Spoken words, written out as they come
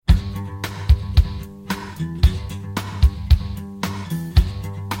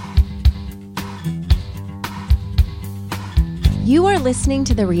You are listening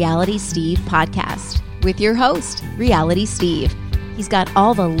to the Reality Steve podcast with your host, Reality Steve. He's got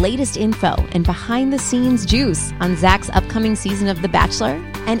all the latest info and behind-the-scenes juice on Zach's upcoming season of The Bachelor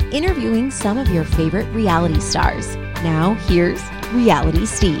and interviewing some of your favorite reality stars. Now, here's Reality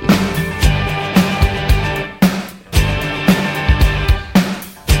Steve.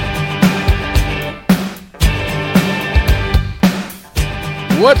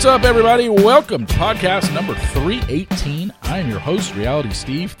 What's up, everybody? Welcome to podcast number 318. I'm your host, Reality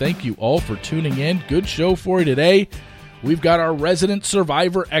Steve. Thank you all for tuning in. Good show for you today. We've got our resident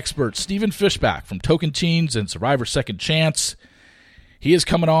Survivor expert, Stephen Fishbach from Tocantins and Survivor Second Chance. He is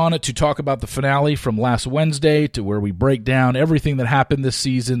coming on to talk about the finale from last Wednesday, to where we break down everything that happened this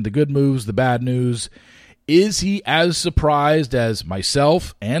season, the good moves, the bad news. Is he as surprised as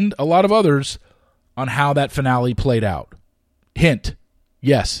myself and a lot of others on how that finale played out? Hint.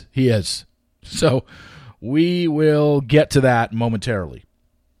 Yes, he is. So we will get to that momentarily.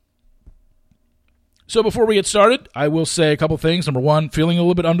 So before we get started, I will say a couple things. Number one, feeling a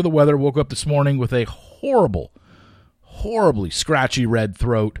little bit under the weather. Woke up this morning with a horribly scratchy red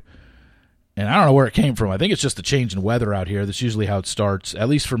throat. And I don't know where it came from. I think it's just the change in weather out here. That's usually how it starts. At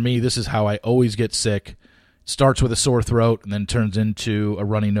least for me, this is how I always get sick. It starts with a sore throat and then turns into a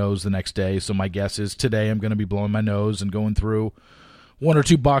runny nose the next day. So my guess is today I'm going to be blowing my nose and going through 1 or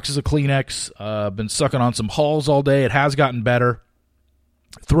 2 boxes of Kleenex. Been sucking on some Halls all day. It has gotten better.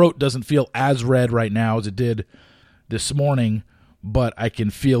 Throat doesn't feel as red right now as it did this morning, but I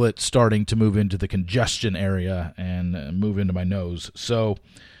can feel it starting to move into the congestion area and move into my nose. So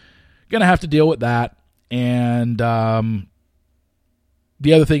going to have to deal with that. And the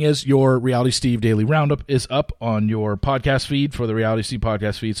other thing is your Reality Steve Daily Roundup is up on your podcast feed for the Reality Steve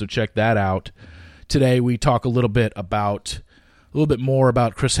podcast feed, so check that out. Today we talk a little bit more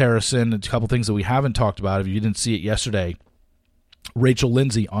about Chris Harrison and a couple things that we haven't talked about. If you didn't see it yesterday, Rachel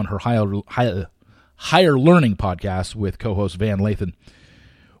Lindsay on her Higher Learning podcast with co-host Van Lathan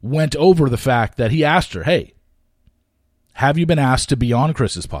went over the fact that he asked her, hey, have you been asked to be on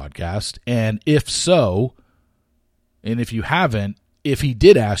Chris's podcast? And if so, and if you haven't, if he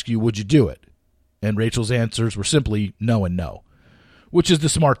did ask you, would you do it? And Rachel's answers were simply no and no, which is the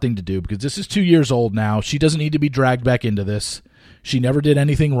smart thing to do because this is 2 years old now. She doesn't need to be dragged back into this. She never did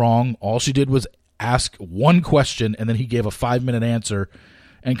anything wrong. All she did was ask one question, and then he gave a 5-minute answer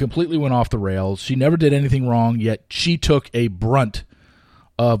and completely went off the rails. She never did anything wrong, yet she took a brunt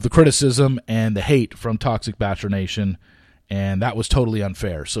of the criticism and the hate from Toxic Bachelor Nation, and that was totally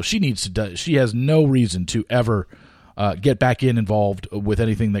unfair. So she has no reason to ever get back involved with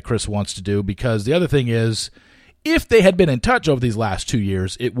anything that Chris wants to do, because the other thing is, if they had been in touch over these last 2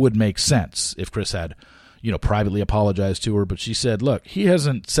 years, it would make sense if Chris had privately apologized to her. But she said, look, he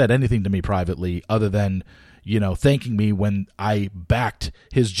hasn't said anything to me privately other than, thanking me when I backed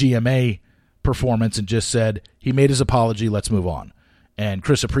his GMA performance and just said, he made his apology, let's move on. And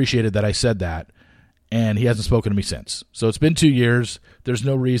Chris appreciated that I said that, and he hasn't spoken to me since. So it's been 2 years. There's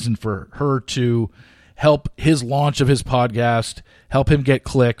no reason for her to help his launch of his podcast, help him get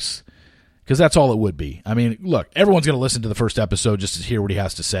clicks, because that's all it would be. I mean, look, everyone's going to listen to the first episode just to hear what he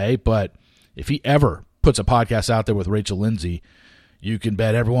has to say, but if he ever puts a podcast out there with Rachel Lindsay, you can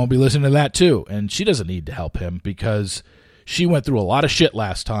bet everyone will be listening to that too. And she doesn't need to help him because she went through a lot of shit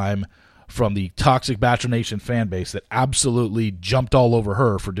last time from the Toxic Bachelor Nation fan base that absolutely jumped all over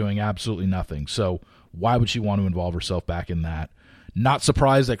her for doing absolutely nothing. So why would she want to involve herself back in that? Not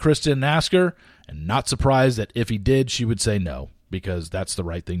surprised that Chris didn't ask her, and not surprised that if he did, she would say no, because that's the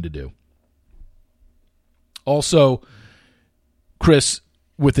right thing to do. Also, Chris,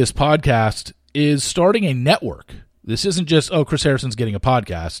 with this podcast, is starting a network. This isn't just, Chris Harrison's getting a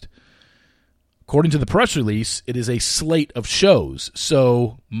podcast. According to the press release, it is a slate of shows.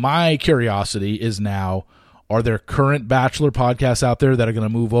 So my curiosity is now, are there current Bachelor podcasts out there that are going to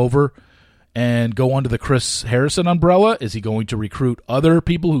move over and go under the Chris Harrison umbrella? Is he going to recruit other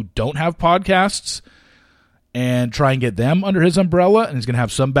people who don't have podcasts and try and get them under his umbrella? And he's going to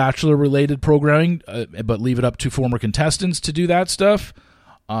have some Bachelor-related programming, but leave it up to former contestants to do that stuff.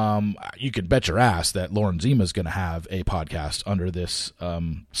 You can bet your ass that Lauren Zima is going to have a podcast under this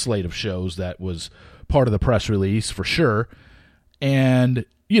slate of shows that was part of the press release for sure. And,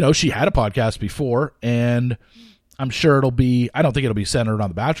 she had a podcast before, and I'm sure I don't think it'll be centered on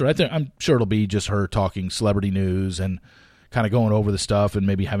The Bachelor. I'm sure it'll be just her talking celebrity news and kind of going over the stuff and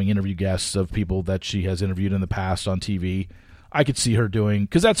maybe having interview guests of people that she has interviewed in the past on TV. I could see her doing,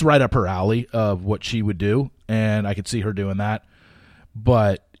 because that's right up her alley of what she would do, and I could see her doing that.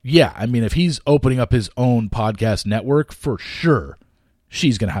 But yeah, I mean, if he's opening up his own podcast network, for sure,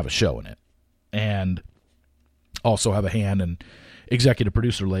 she's going to have a show in it. And also have a hand in executive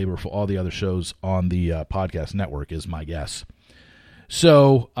producer labor for all the other shows on the podcast network, is my guess.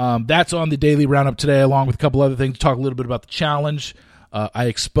 So that's on the Daily Roundup today, along with a couple other things. Talk a little bit about the challenge. I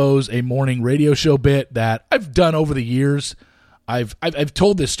expose a morning radio show bit that I've done over the years. I've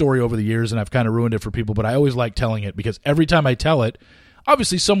told this story over the years, and I've kind of ruined it for people, but I always like telling it because every time I tell it,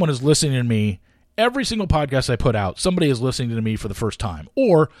 obviously someone is listening to me. Every single podcast I put out, somebody is listening to me for the first time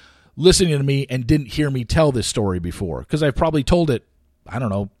or listening to me and didn't hear me tell this story before, because I've probably told it, I don't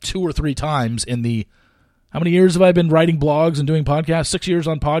know, 2 or 3 times in the, how many years have I been writing blogs and doing podcasts? 6 years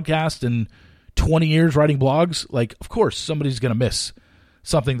on podcast and 20 years writing blogs. Like, of course, somebody's going to miss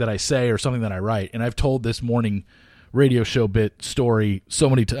something that I say or something that I write. And I've told this morning radio show bit story so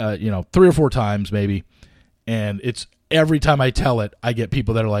many, 3 or 4 times maybe. And it's every time I tell it, I get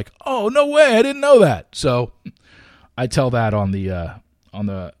people that are like, "Oh, no way, I didn't know that." So I tell that on the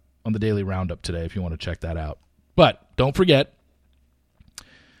Daily Roundup today if you want to check that out. But don't forget,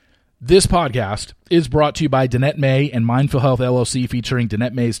 this podcast is brought to you by Danette May and Mindful Health LLC, featuring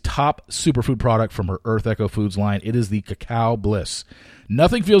Danette May's top superfood product from her Earth Echo Foods line. It is the Cacao Bliss.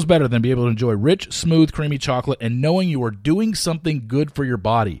 Nothing feels better than being able to enjoy rich, smooth, creamy chocolate and knowing you are doing something good for your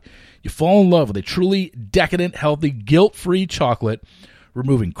body. You fall in love with a truly decadent, healthy, guilt-free chocolate,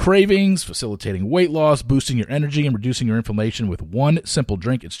 removing cravings, facilitating weight loss, boosting your energy, and reducing your inflammation with one simple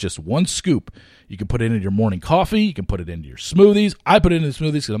drink. It's just 1 scoop. You can put it into your morning coffee. You can put it into your smoothies. I put it into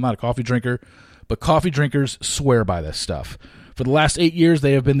smoothies because I'm not a coffee drinker, but coffee drinkers swear by this stuff. For the last 8 years,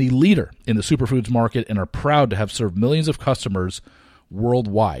 they have been the leader in the superfoods market and are proud to have served millions of customers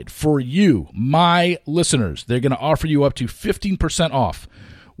worldwide. For you, my listeners, they're going to offer you up to 15% off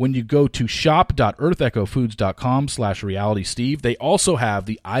when you go to shop.earthechofoods.com/realitysteve. They also have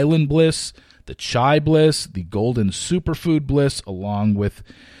the Island Bliss, the Chai Bliss, the Golden Superfood Bliss, along with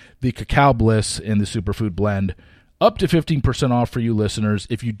the Cacao Bliss and the Superfood Blend. Up to 15% off for you listeners.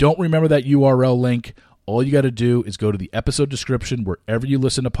 If you don't remember that URL link, all you got to do is go to the episode description wherever you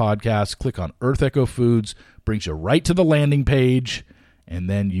listen to podcasts, click on Earth Echo Foods, brings you right to the landing page, and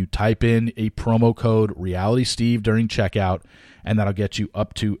then you type in a promo code RealitySteve during checkout, and that'll get you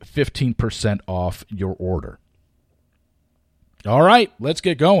up to 15% off your order. All right, let's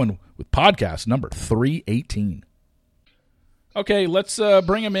get going with podcast number 318. Okay, let's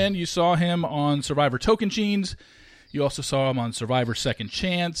bring him in. You saw him on Survivor Token Jeans. You also saw him on Survivor Second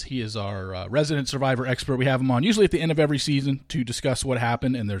Chance. He is our resident Survivor expert. We have him on usually at the end of every season to discuss what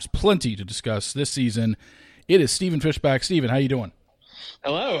happened, and there's plenty to discuss this season. It is Stephen Fishbach. Stephen, how you doing?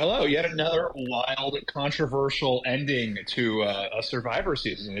 Hello. Yet another wild, controversial ending to a Survivor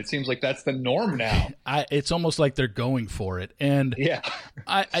season. It seems like that's the norm now. It's almost like they're going for it. And yeah,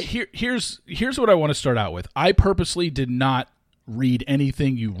 here's what I want to start out with. I purposely did not read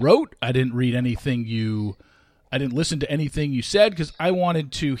anything you wrote. I didn't listen to anything you said because I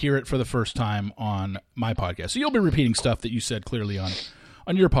wanted to hear it for the first time on my podcast. So you'll be repeating stuff that you said clearly on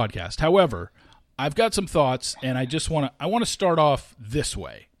your podcast. However, I've got some thoughts, and I want to start off this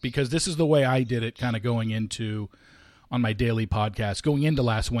way because this is the way I did it, kind of going into on my daily podcast, going into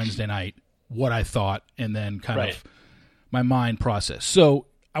last Wednesday night, what I thought, and then kind of my mind process. So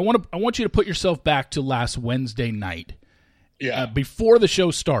I want you to put yourself back to last Wednesday night. Yeah. Before the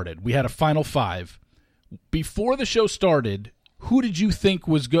show started, we had a final 5. Before the show started, who did you think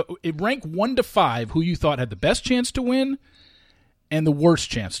was rank 1 to 5? Who you thought had the best chance to win and the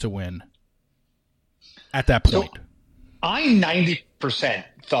worst chance to win? At that point, so I 90%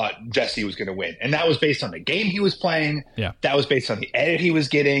 thought Jesse was going to win, and that was based on the game he was playing. Yeah, that was based on the edit he was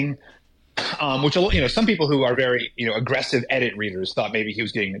getting. Which some people who are very aggressive edit readers thought maybe he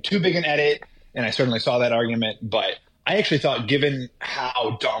was getting too big an edit, and I certainly saw that argument. But I actually thought, given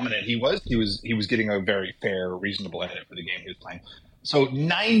how dominant he was getting a very fair, reasonable edit for the game he was playing. So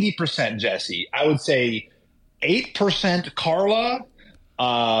 90% Jesse, I would say 8% Carla.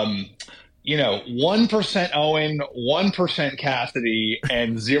 1% Owen, 1% Cassidy,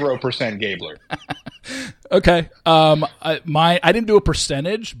 and 0% Gabler. Okay. I didn't do a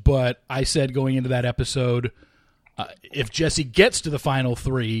percentage, but I said going into that episode, if Jesse gets to the final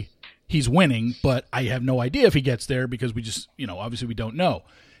 3, he's winning, but I have no idea if he gets there because we just, obviously we don't know.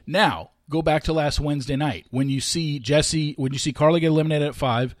 Now, go back to last Wednesday night. When you see Carla get eliminated at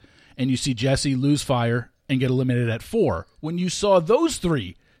 5, and you see Jesse lose fire and get eliminated at 4, when you saw those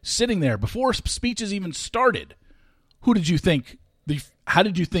 3 sitting there before speeches even started, how did you think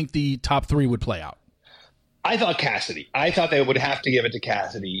the top 3 would play out? I thought Cassidy. I thought they would have to give it to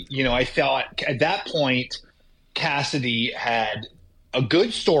Cassidy. I thought at that point Cassidy had a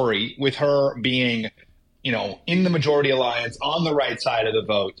good story with her being, in the majority alliance on the right side of the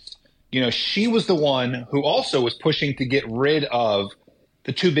votes. she was the one who also was pushing to get rid of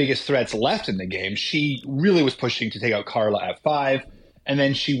the two biggest threats left in the game. She really was pushing to take out Carla at 5, and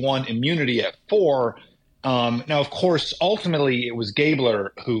then she won immunity at 4. Now, of course, ultimately it was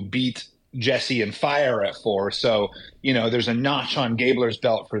Gabler who beat Jesse and Fire at 4. So, there's a notch on Gabler's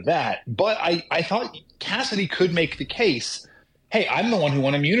belt for that. But I thought Cassidy could make the case, hey, I'm the one who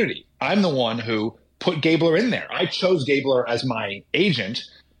won immunity. I'm the one who put Gabler in there. I chose Gabler as my agent.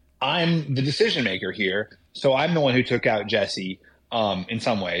 I'm the decision maker here. So I'm the one who took out Jesse in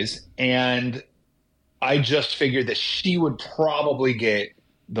some ways. And I just figured that she would probably get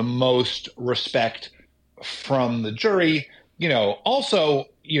the most respect from the jury. Also,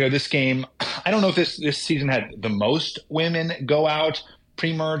 this game, I don't know if this season had the most women go out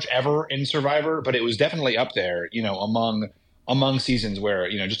pre-merge ever in Survivor, but it was definitely up there, among seasons where,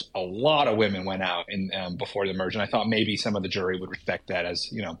 just a lot of women went out in before the merge. And I thought maybe some of the jury would respect that as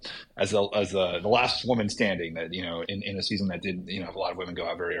the last woman standing that, in a season that did, have a lot of women go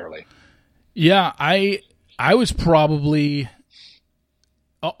out very early. Yeah, I was probably,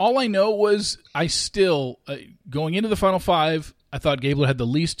 all I know was I still, going into the final 5, I thought Gabler had the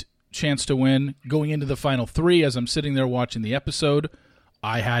least chance to win. Going into the final 3, as I'm sitting there watching the episode,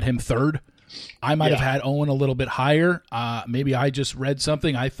 I had him 3rd. I might have had Owen a little bit higher. Maybe I just read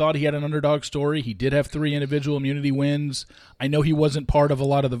something. I thought he had an underdog story. He did have 3 individual immunity wins. I know he wasn't part of a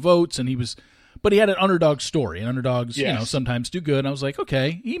lot of the votes, but he had an underdog story. And underdogs, sometimes do good. And I was like,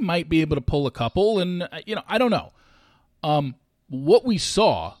 okay, he might be able to pull a couple. And, I don't know. What we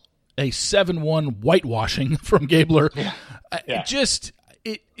saw, a 7-1 whitewashing from Gabler,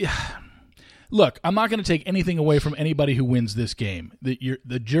 Look, I'm not going to take anything away from anybody who wins this game.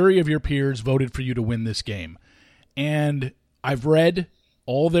 The jury of your peers voted for you to win this game. And I've read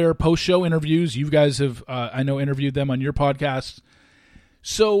all their post-show interviews. You guys have, I know, interviewed them on your podcast.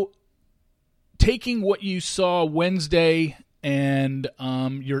 So taking what you saw Wednesday and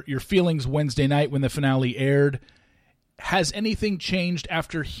your feelings Wednesday night when the finale aired, has anything changed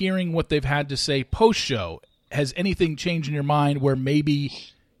after hearing what they've had to say post-show? Has anything changed in your mind where maybe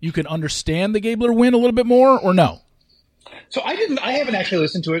you can understand the Gabler win a little bit more, or no? So I haven't actually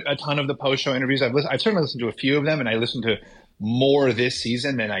listened to a ton of the post-show interviews. I've certainly listened to a few of them, and I listened to more this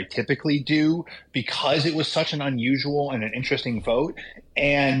season than I typically do because it was such an unusual and an interesting vote.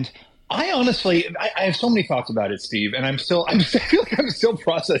 And I honestly, I have so many thoughts about it, Steve, and I feel like I'm still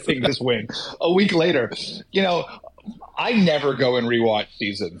processing this win a week later. I never go and rewatch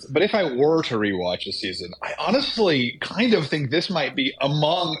seasons, but if I were to rewatch a season, I honestly kind of think this might be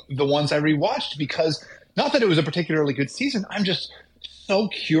among the ones I rewatched because not that it was a particularly good season. I'm just so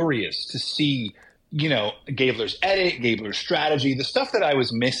curious to see, Gabler's edit, Gabler's strategy, the stuff that I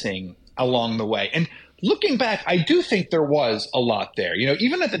was missing along the way. And looking back, I do think there was a lot there.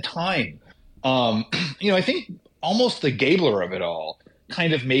 Even at the time, I think almost the Gabler of it all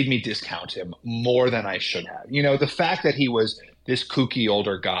kind of made me discount him more than I should have. The fact that he was this kooky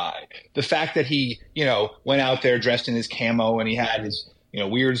older guy, the fact that he, went out there dressed in his camo and he had his,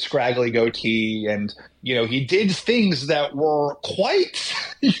 weird scraggly goatee and, he did things that were quite,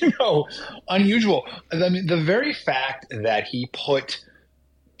 unusual. I mean, the very fact that he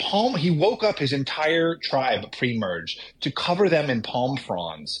he woke up his entire tribe pre-merge to cover them in palm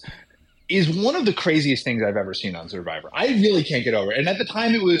fronds is one of the craziest things I've ever seen on Survivor. I really can't get over it. And at the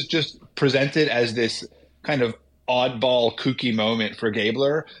time, it was just presented as this kind of oddball, kooky moment for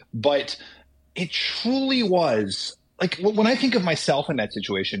Gabler. But it truly was, like, when I think of myself in that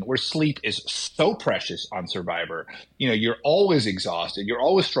situation where sleep is so precious on Survivor, you're always exhausted. You're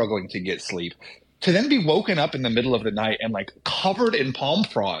always struggling to get sleep. To then be woken up in the middle of the night and covered in palm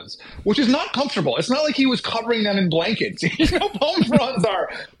fronds, which is not comfortable. It's not like he was covering them in blankets. Palm fronds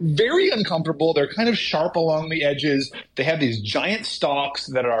are very uncomfortable. They're kind of sharp along the edges. They have these giant stalks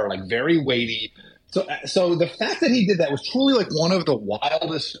that are very weighty. So the fact that he did that was truly one of the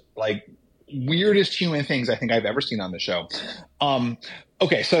wildest, weirdest human things I think I've ever seen on the show.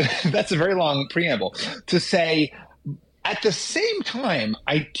 Okay, so that's a very long preamble to say. At the same time,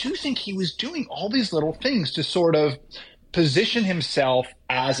 I do think he was doing all these little things to sort of position himself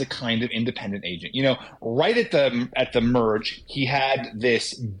as a kind of independent agent. Right at the merge, he had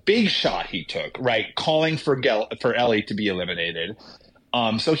this big shot he took, right, calling for Ellie to be eliminated.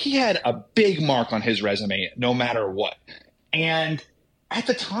 So he had a big mark on his resume no matter what. And at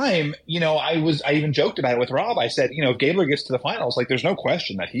the time, I even joked about it with Rob. I said, if Gabler gets to the finals, there's no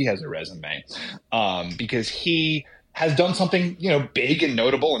question that he has a resume because he has done something, big and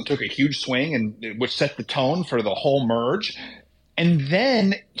notable and took a huge swing and which set the tone for the whole merge. And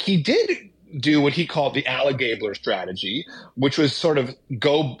then he did, do what he called the Alligabler strategy, which was sort of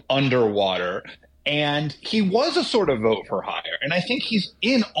go underwater. And he was a sort of vote for hire. And I think he's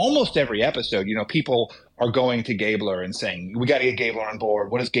in almost every episode. People are going to Gabler and saying, we got to get Gabler on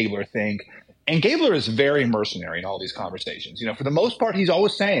board. What does Gabler think? And Gabler is very mercenary in all these conversations. For the most part, he's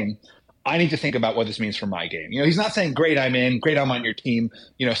always saying, I need to think about what this means for my game. He's not saying, great, I'm in, great, I'm on your team,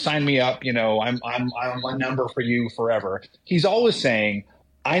 sign me up, I'm a number for you forever. He's always saying,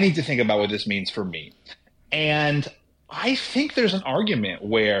 I need to think about what this means for me. And I think there's an argument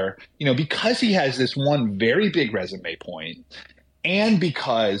where, because he has this one very big resume point, and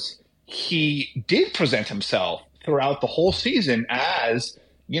because he did present himself throughout the whole season as,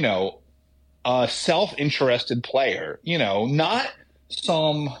 a self-interested player, not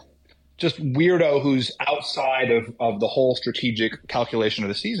some just weirdo who's outside of the whole strategic calculation of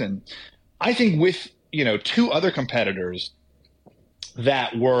the season. I think with, two other competitors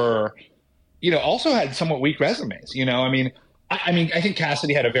that were, also had somewhat weak resumes. I think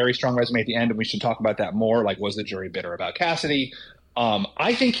Cassidy had a very strong resume at the end, and we should talk about that more. Like, was the jury bitter about Cassidy?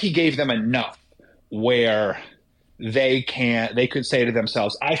 I think he gave them enough where they could say to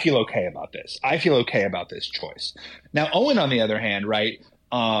themselves, I feel okay about this. I feel okay about this choice. Now, Owen, on the other hand, right?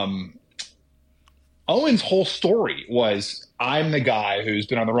 Owen's whole story was, I'm the guy who's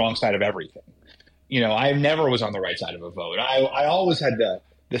been on the wrong side of everything. I never was on the right side of a vote. I always had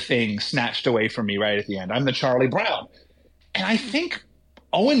the thing snatched away from me right at the end. I'm the Charlie Brown. And I think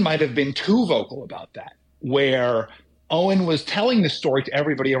Owen might have been too vocal about that, where Owen was telling the story to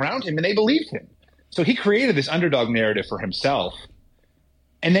everybody around him and they believed him. So he created this underdog narrative for himself.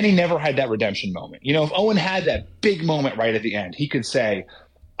 And then he never had that redemption moment. If Owen had that big moment right at the end, he could say,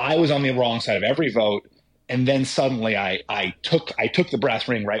 I was on the wrong side of every vote. And then suddenly I took the brass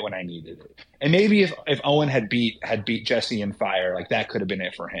ring right when I needed it. And maybe if Owen had beat Jesse in Fire, like that could have been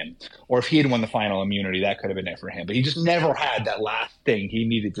it for him. Or if he had won the final immunity, that could have been it for him. But he just never had that last thing he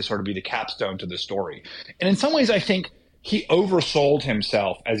needed to sort of be the capstone to the story. And in some ways, I think he oversold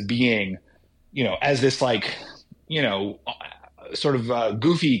himself as being, as this like, sort of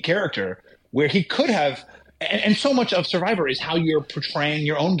goofy character where he could have. And so much of Survivor is how you're portraying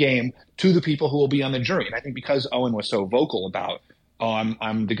your own game to the people who will be on the jury. And I think because Owen was so vocal about,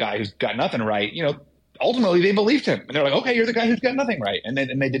 I'm the guy who's got nothing right, ultimately they believed him. And they're like, okay, you're the guy who's got nothing right. And they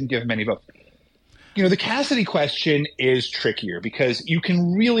didn't give him any votes. The Cassidy question is trickier because you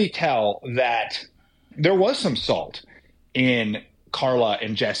can really tell that there was some salt in Carla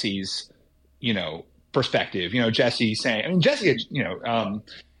and Jesse's, perspective. Jesse saying,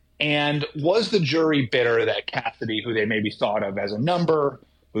 and was the jury bitter that Cassidy, who they maybe thought of as a number,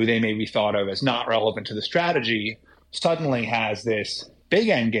 who they maybe thought of as not relevant to the strategy, suddenly has this big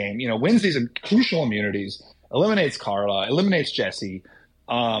end game, wins these crucial immunities, eliminates Carla, eliminates Jesse,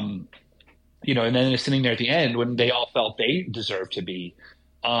 and then is sitting there at the end when they all felt they deserved to be.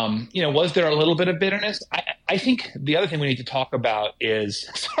 Was there a little bit of bitterness? I think the other thing we need to talk about is,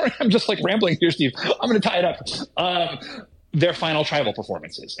 sorry, I'm just like rambling here, Steve. I'm going to tie it up. Their final tribal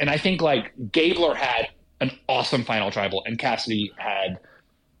performances. And I think like Gabler had an awesome final tribal and Cassidy had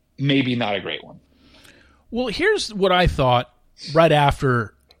maybe not a great one. Well, here's what I thought right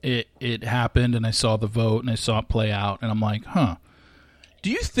after it happened and I saw the vote and I saw it play out and I'm like, do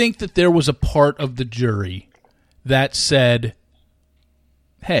you think that there was a part of the jury that said,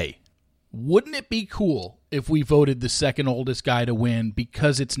 hey, wouldn't it be cool if we voted the second oldest guy to win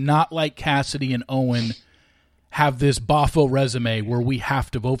because it's not like Cassidy and Owen have this boffo resume where we have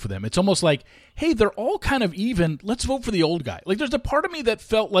to vote for them. It's almost like, hey, they're all kind of even. Let's vote for the old guy. Like, there's a part of me that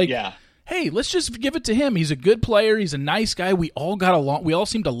felt like, hey, let's just give it to him. He's a good player. He's a nice guy. We all got along. We all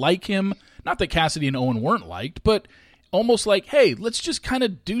seem to like him. Not that Cassidy and Owen weren't liked, but almost like, hey, let's just kind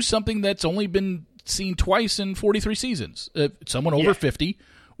of do something that's only been seen twice in 43 seasons. Someone over 50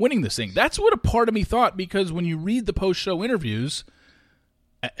 winning this thing. That's what a part of me thought, because when you read the post-show interviews,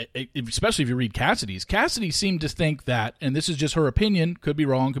 especially if you read Cassidy's, Cassidy seemed to think that, and this is just her opinion, could be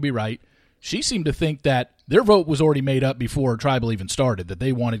wrong, could be right, she seemed to think that their vote was already made up before Tribal even started, that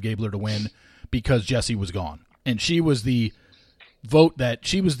they wanted Gabler to win because Jesse was gone. And she was the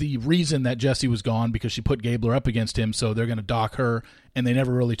reason that Jesse was gone, because she put Gabler up against him, so they're going to dock her, and they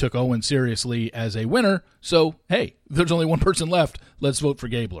never really took Owen seriously as a winner, so, hey, there's only one person left, let's vote for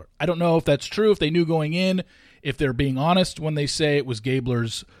Gabler. I don't know if that's true, if they knew going in, if they're being honest when they say it was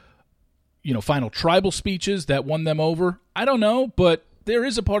Gabler's, final tribal speeches that won them over. I don't know, but there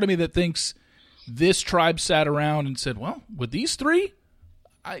is a part of me that thinks this tribe sat around and said, well, with these three,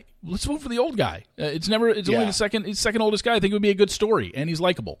 let's vote for the old guy. It's only the second oldest guy. I think it would be a good story, and he's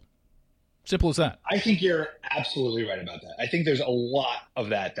likable. Simple as that. I think you're absolutely right about that. I think there's a lot of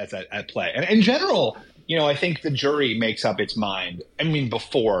that that's at play. And in general, I think the jury makes up its mind. I mean,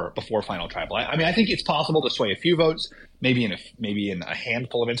 before final tribal. I mean, I think it's possible to sway a few votes. Maybe in a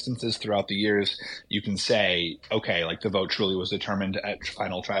handful of instances throughout the years, you can say, okay, like the vote truly was determined at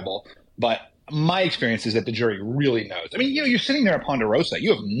final tribal. But my experience is that the jury really knows. I mean, you're sitting there at Ponderosa.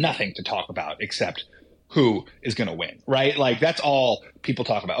 You have nothing to talk about except who is going to win, right? Like, that's all people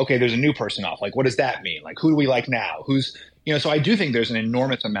talk about. Okay, there's a new person off. Like, what does that mean? Like, who do we like now? So I do think there's an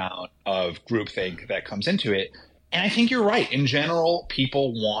enormous amount of groupthink that comes into it. And I think you're right. In general,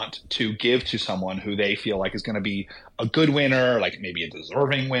 people want to give to someone who they feel like is going to be a good winner, like maybe a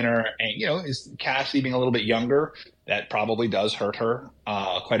deserving winner. And, is Cassidy being a little bit younger, that probably does hurt her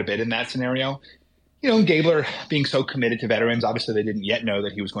quite a bit in that scenario. Gabler being so committed to veterans, obviously they didn't yet know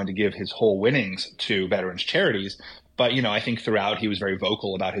that he was going to give his whole winnings to veterans charities. But, I think throughout he was very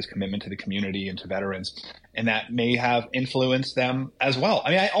vocal about his commitment to the community and to veterans. And that may have influenced them as well.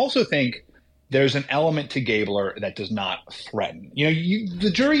 I mean, I also think there's an element to Gabler that does not threaten.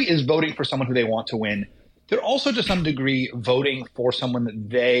 The jury is voting for someone who they want to win. They're also to some degree voting for someone that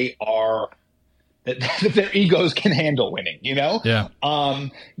they are – that their egos can handle winning, Yeah.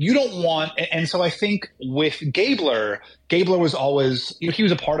 You don't want, and so I think with Gabler was always, he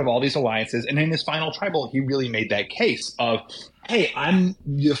was a part of all these alliances, and in his final tribal, he really made that case of, hey, I'm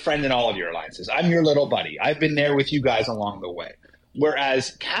the friend in all of your alliances. I'm your little buddy. I've been there with you guys along the way.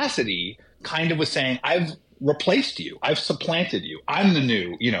 Whereas Cassidy kind of was saying, I've replaced you. I've supplanted you. I'm the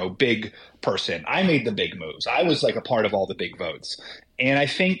new, big person. I made the big moves. I was like a part of all the big votes. And I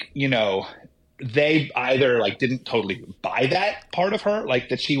think, they either like didn't totally buy that part of her, like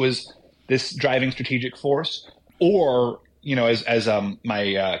that she was this driving strategic force, or as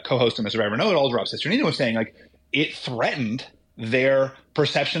my co-host on the Survivor Know-It-All, Rob Cisternino, was saying, like it threatened their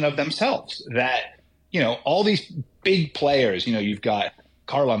perception of themselves. That all these big players, you've got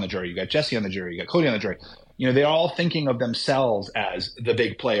Carl on the jury, you've got Jesse on the jury, you got Cody on the jury. They're all thinking of themselves as the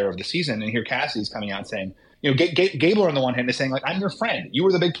big player of the season, and here Cassidy's coming out saying, Gabler on the one hand is saying, like, I'm your friend. You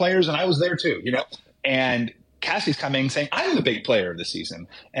were the big players and I was there too, And Cassie's coming saying, I'm the big player of the season.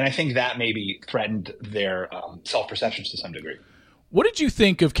 And I think that maybe threatened their self-perceptions to some degree. What did you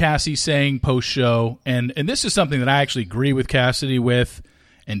think of Cassie saying post-show? And this is something that I actually agree with Cassidy with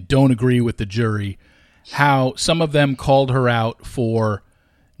and don't agree with the jury, how some of them called her out for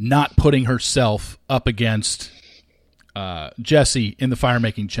not putting herself up against Jesse in the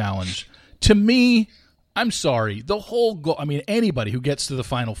fire-making challenge. To me, I'm sorry, the whole goal, I mean, anybody who gets to the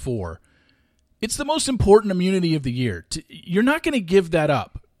Final Four, it's the most important immunity of the year. You're not going to give that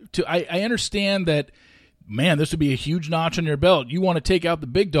up. I understand that, man, this would be a huge notch on your belt. You want to take out the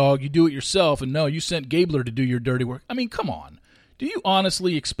big dog, you do it yourself, and no, you sent Gabler to do your dirty work. I mean, come on. Do you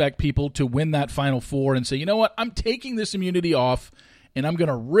honestly expect people to win that Final Four and say, you know what, I'm taking this immunity off, and I'm going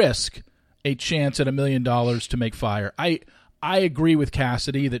to risk a chance at $1 million to make fire? I agree with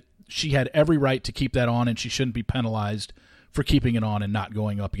Cassidy that she had every right to keep that on, and she shouldn't be penalized for keeping it on and not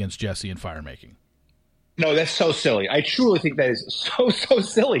going up against Jesse in fire making. No, that's so silly. I truly think that is so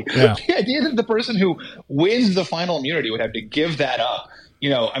silly. Yeah. The idea that the person who wins the final immunity would have to give that up,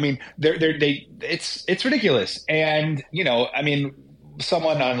 I mean, it's ridiculous. And, I mean,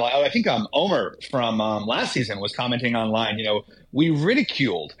 someone online, I think Omer from last season was commenting online, we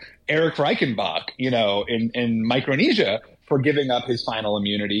ridiculed Eric Reichenbach, in Micronesia for giving up his final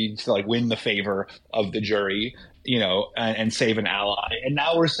immunity to like win the favor of the jury, and save an ally. And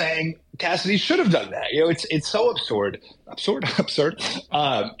now we're saying Cassidy should have done that. It's so absurd.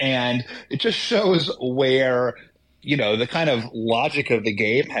 And it just shows where, the kind of logic of the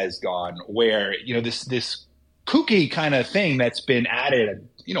game has gone, where, this kooky kind of thing that's been added,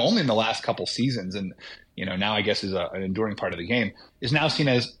 only in the last couple seasons. And, now I guess is an enduring part of the game, is now seen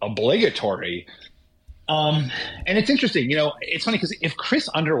as obligatory. And it's interesting, it's funny because if Chris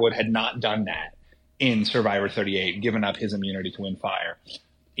Underwood had not done that in Survivor 38, given up his immunity to win fire,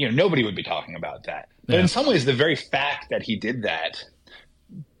 nobody would be talking about that. But in some ways, the very fact that he did that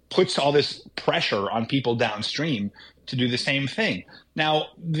puts all this pressure on people downstream to do the same thing. Now,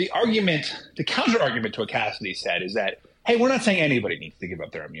 the counter argument to what Cassidy said is that, hey, we're not saying anybody needs to give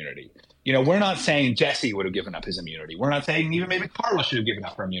up their immunity. We're not saying Jesse would have given up his immunity. We're not saying even maybe Carla should have given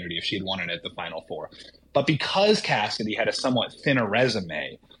up her immunity if she had won it at the Final Four. But because Cassidy had a somewhat thinner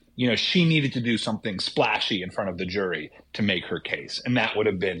resume, she needed to do something splashy in front of the jury to make her case. And that would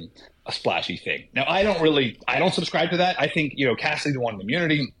have been a splashy thing. Now, I don't subscribe to that. I think, Cassidy won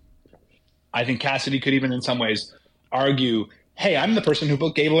immunity. I think Cassidy could even in some ways argue, hey, I'm the person who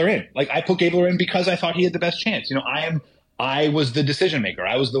put Gabler in. Like, I put Gabler in because I thought he had the best chance. I am I was the decision maker.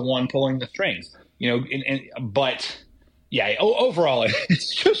 I was the one pulling the strings, but yeah, overall,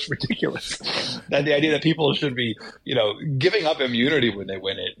 it's just ridiculous that the idea that people should be, giving up immunity when they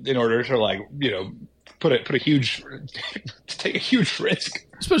win it in order to take a huge risk.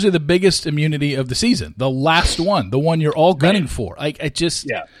 Especially the biggest immunity of the season, the last one, the one you're all gunning for. I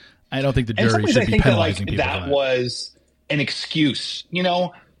don't think the jury should be penalizing people. That was an excuse.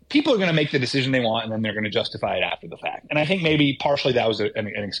 People are going to make the decision they want, and then they're going to justify it after the fact. And I think maybe partially that was an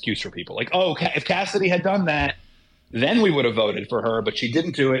excuse for people. Like, if Cassidy had done that, then we would have voted for her, but she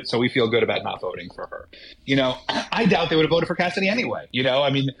didn't do it, so we feel good about not voting for her. I doubt they would have voted for Cassidy anyway.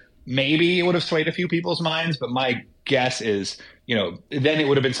 Maybe it would have swayed a few people's minds, but my guess is, then it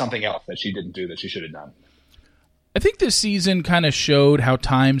would have been something else that she didn't do that she should have done. I think this season kind of showed how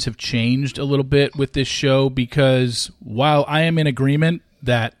times have changed a little bit with this show, because while I am in agreement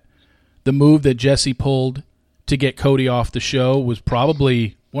that the move that Jesse pulled to get Cody off the show was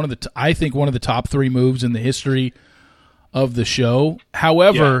probably one of the top 3 moves in the history of the show.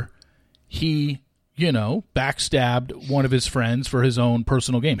 However, he, backstabbed one of his friends for his own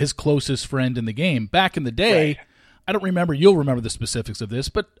personal gain, his closest friend in the game. Back in the day, right. I don't remember, you'll remember the specifics of this,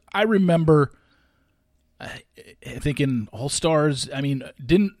 but I remember, I think in All-Stars,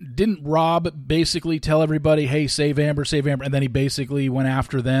 didn't Rob basically tell everybody, hey, save Amber, and then he basically went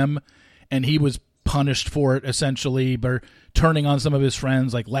after them, and he was punished for it, essentially, by turning on some of his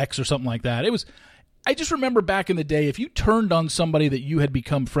friends, like Lex or something like that. I just remember back in the day, if you turned on somebody that you had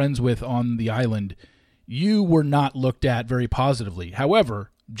become friends with on the island, you were not looked at very positively. However,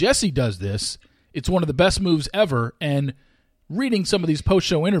 Jesse does this. It's one of the best moves ever, and reading some of these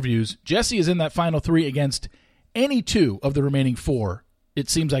post-show interviews, Jesse is in that final 3 against any 2 of the remaining 4. It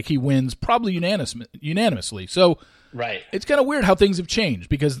seems like he wins probably unanimously. So right. It's kind of weird how things have changed,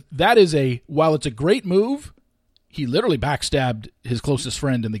 because that is while it's a great move, he literally backstabbed his closest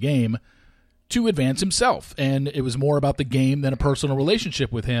friend in the game to advance himself. And it was more about the game than a personal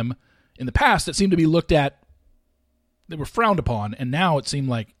relationship with him. In the past, it seemed to be looked at, they were frowned upon, and now it seemed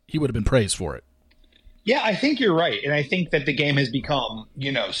like he would have been praised for it. Yeah, I think you're right. And I think that the game has become,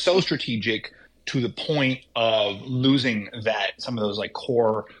 so strategic to the point of losing some of those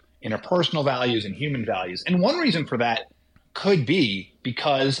core interpersonal values and human values. And one reason for that could be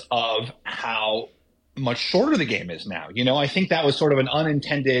because of how much shorter the game is now. I think that was sort of an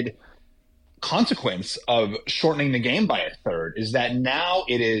unintended consequence of shortening the game by a third, is that now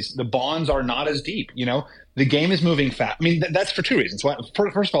the bonds are not as deep. The game is moving fast. That's for 2 reasons.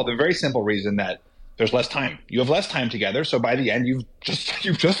 First of all, the very simple reason that there's less time. You have less time together, so by the end, you've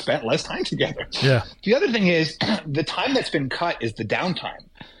just spent less time together. Yeah. The other thing is the time that's been cut is the downtime.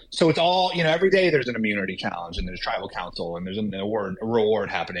 So it's all, every day there's an immunity challenge, and there's tribal council, and there's a reward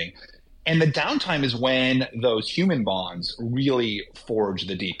happening. And the downtime is when those human bonds really forge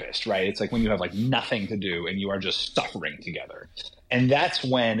the deepest, right? It's like when you have nothing to do and you are just suffering together. And that's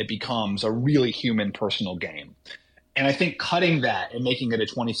when it becomes a really human personal game. And I think cutting that and making it a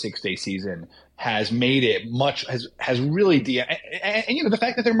 26-day season has made it has really and the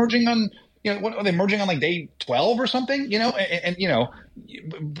fact that they're merging on, what are they merging on, day 12 or something, and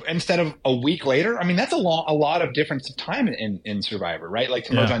instead of a week later. That's a lot of difference of time in Survivor, right?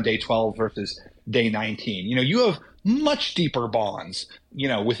 To merge on day 12 versus day 19. You have much deeper bonds,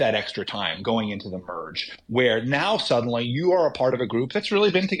 with that extra time going into the merge, where now suddenly you are a part of a group that's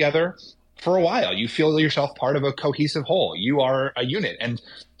really been together for a while. You feel yourself part of a cohesive whole. You are a unit, and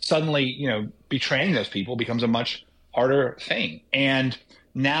suddenly, betraying those people becomes a much harder thing. And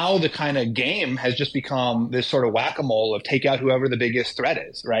now the kind of game has just become this sort of whack-a-mole of take out whoever the biggest threat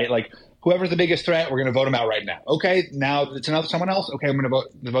is, right? Whoever's the biggest threat, we're going to vote them out right now. Okay, now it's someone else. Okay, I'm going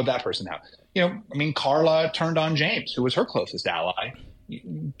to vote that person out. Carla turned on James, who was her closest ally,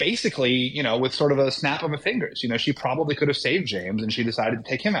 basically, with sort of a snap of a fingers. She probably could have saved James, and she decided to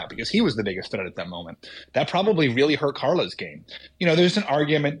take him out because he was the biggest threat at that moment. That probably really hurt Carla's game. There's an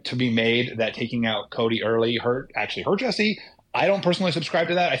argument to be made that taking out Cody early actually hurt Jesse. I don't personally subscribe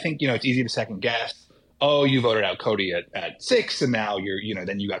to that. I think, it's easy to second guess. Oh, you voted out Cody at 6, and now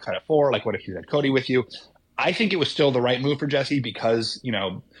then you got cut at 4. What if you had Cody with you? I think it was still the right move for Jesse because,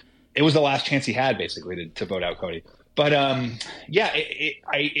 it was the last chance he had basically to vote out Cody. But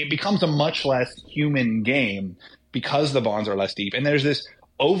it becomes a much less human game because the bonds are less deep. And there's this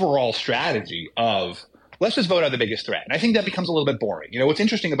overall strategy of let's just vote out the biggest threat. And I think that becomes a little bit boring. What's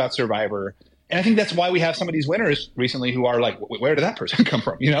interesting about Survivor, and I think that's why we have some of these winners recently who are where did that person come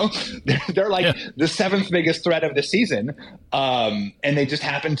from? They're the 7th biggest threat of the season. And they just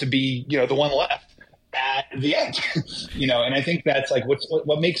happen to be, the one left at the end, and I think that's like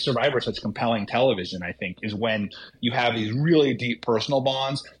what makes Survivor such compelling television, I think, is when you have these really deep personal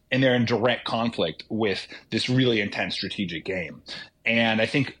bonds and they're in direct conflict with this really intense strategic game. And I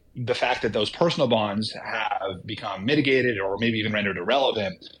think the fact that those personal bonds have become mitigated or maybe even rendered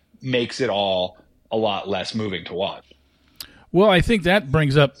irrelevant makes it all a lot less moving to watch. Well, I think that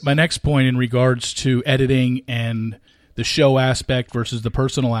brings up my next point in regards to editing and the show aspect versus the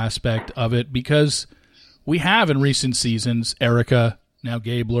personal aspect of it, because we have in recent seasons, Erica, now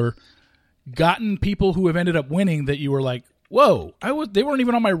Gabler, gotten people who have ended up winning that you were like, whoa, they weren't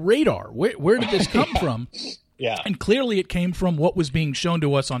even on my radar. Where did this come from? Yeah. And clearly it came from what was being shown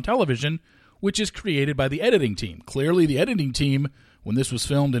to us on television, which is created by the editing team. Clearly the editing team, when this was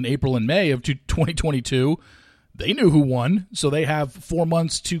filmed in April and May of 2022, they knew who won, so they have 4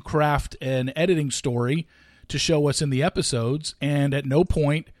 months to craft an editing story to show us in the episodes, and at no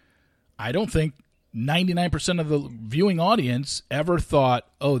point, I don't think 99% of the viewing audience ever thought,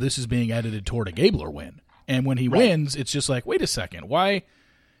 oh, this is being edited toward a Gabler win. And when he wins, it's just like, wait a second, why?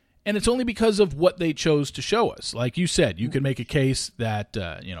 And it's only because of what they chose to show us. Like you said, you could make a case that,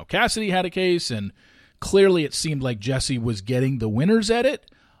 Cassidy had a case, and clearly it seemed like Jesse was getting the winner's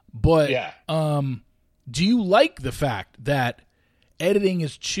edit, but do you like the fact that editing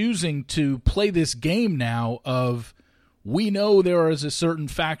is choosing to play this game now of, we know there is a certain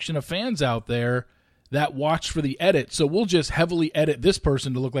faction of fans out there that watch for the edit, so we'll just heavily edit this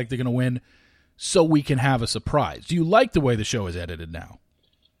person to look like they're going to win so we can have a surprise? Do you like the way the show is edited now?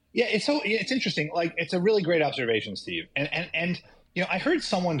 Yeah, it's interesting. Like, it's a really great observation, Steve. And I heard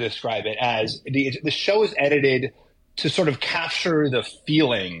someone describe it as the show is edited to sort of capture the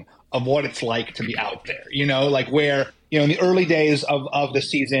feeling of what it's like to be out there, like where, in the early days of the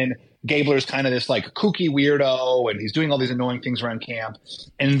season, Gabler's kind of this like kooky weirdo and he's doing all these annoying things around camp.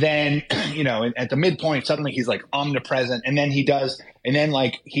 And then, at the midpoint, suddenly he's like omnipresent. And then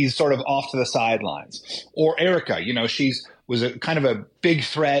he's sort of off to the sidelines. Or Erica, was a kind of a big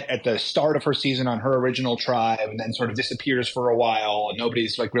threat at the start of her season on her original tribe, and then sort of disappears for a while, and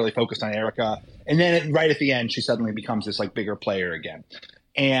nobody's like really focused on Erica. And then right at the end, she suddenly becomes this like bigger player again.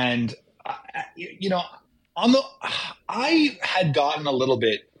 And I had gotten a little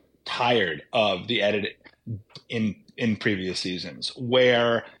bit tired of the edit in previous seasons,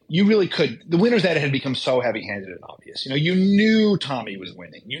 where you really could. The winner's edit had become so heavy-handed and obvious. You knew Tommy was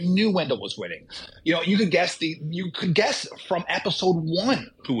winning. You knew Wendell was winning. You could guess from episode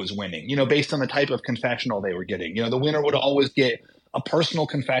 1 who was winning. Based on the type of confessional they were getting. The winner would always get a personal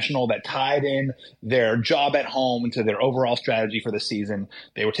confessional that tied in their job at home to their overall strategy for the season.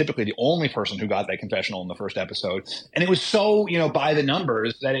 They were typically the only person who got that confessional in the first episode. And it was so, by the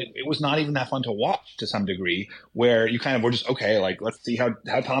numbers that it was not even that fun to watch to some degree, where you kind of were just, okay, like, let's see how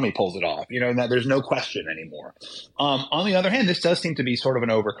Tommy pulls it off, and that there's no question anymore. On the other hand, this does seem to be sort of an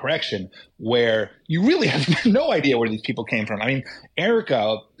overcorrection where you really have no idea where these people came from. I mean,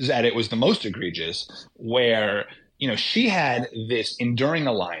 Erica's edit was the most egregious, where she had this enduring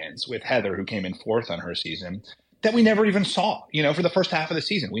alliance with Heather, who came in 4th on her season, that we never even saw, for the first half of the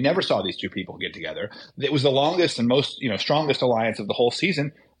season. We never saw these two people get together. It was the longest and most, strongest alliance of the whole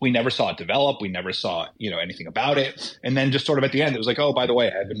season. We never saw it develop. We never saw, anything about it. And then just sort of at the end, it was like, oh, by the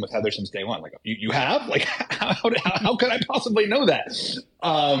way, I've been with Heather since day one. Like, you have? Like, how could I possibly know that?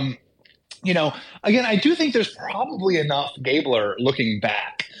 Again, I do think there's probably enough Gabler looking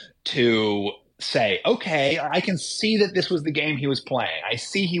back to say, okay, I can see that this was the game he was playing. I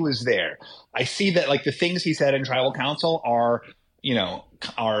see he was there. I see that like the things he said in tribal council are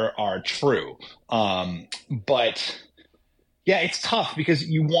true. But yeah, it's tough because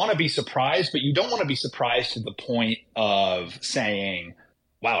you want to be surprised, but you don't want to be surprised to the point of saying,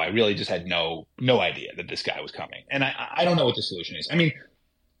 wow, I really just had no idea that this guy was coming. And I don't know what the solution is. I mean,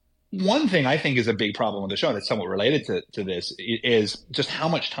 one thing I think is a big problem with the show that's somewhat related to this is just how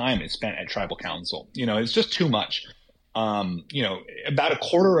much time is spent at tribal council. It's just too much. About a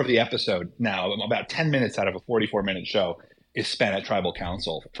quarter of the episode now, about 10 minutes out of a 44-minute show is spent at tribal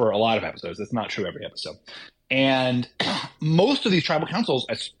council for a lot of episodes. That's not true every episode. And most of these tribal councils,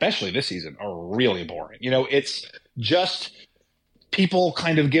 especially this season, are really boring. It's just people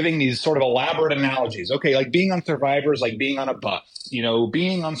kind of giving these sort of elaborate analogies. Okay, like being on Survivor is like being on a bus.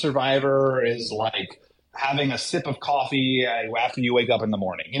 Being on Survivor is like having a sip of coffee after you wake up in the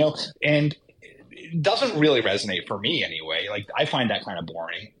morning, and it doesn't really resonate for me anyway. Like, I find that kind of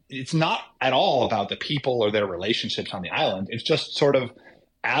boring. It's not at all about the people or their relationships on the island. It's just sort of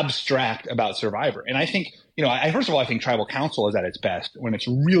abstract about Survivor. And I think, first of all, I think tribal council is at its best when it's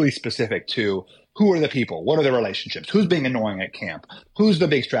really specific to who are the people? What are the relationships? Who's being annoying at camp? Who's the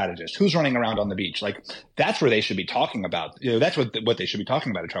big strategist? Who's running around on the beach? Like, that's where they should be talking about. That's what they should be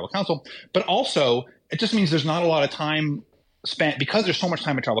talking about at tribal council. But also, it just means there's not a lot of time spent, because there's so much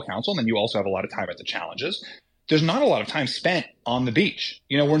time at tribal council, and then you also have a lot of time at the challenges. There's not a lot of time spent on the beach.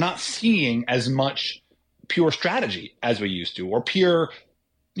 We're not seeing as much pure strategy as we used to, or pure,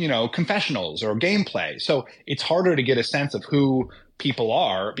 confessionals or gameplay. So it's harder to get a sense of who people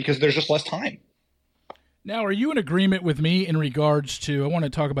are because there's just less time. Now, are you in agreement with me in regards to, I want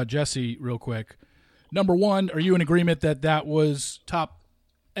to talk about Jesse real quick. Number one, are you in agreement that was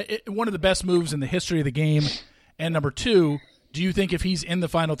one of the best moves in the history of the game? And number two, do you think if he's in the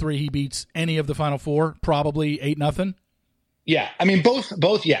final three, he beats any of the final four? Probably 8-0? Yeah. I mean,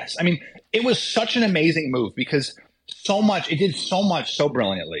 both, yes. I mean, it was such an amazing move because it did so much so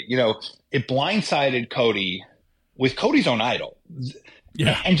brilliantly. It blindsided Cody with Cody's own idol.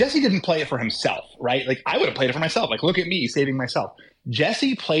 Yeah. And Jesse didn't play it for himself, right? Like, I would have played it for myself. Like, look at me saving myself.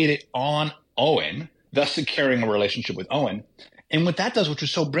 Jesse played it on Owen, thus securing a relationship with Owen. And what that does, which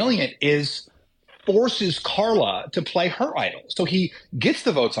was so brilliant, is forces Carla to play her idol. So he gets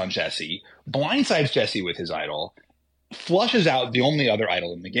the votes on Jesse, blindsides Jesse with his idol, flushes out the only other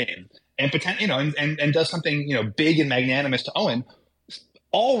idol in the game, and and does something big and magnanimous to Owen,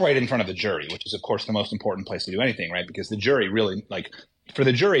 all right in front of the jury, which is of course the most important place to do anything, right? Because the jury really, for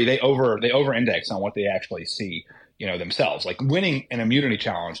the jury, they over index on what they actually see themselves. Like, winning an immunity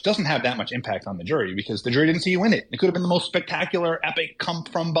challenge doesn't have that much impact on the jury because the jury didn't see you win it. It could have been the most spectacular, epic, come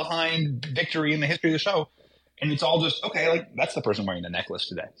from behind victory in the history of the show. And it's all just, okay, like, that's the person wearing the necklace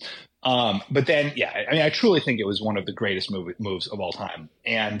today. But then, yeah, I mean, I truly think it was one of the greatest moves of all time.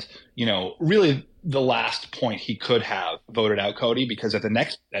 And, really the last point he could have voted out Cody, because at the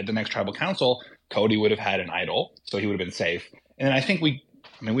next tribal council, Cody would have had an idol. So he would have been safe. And then I think we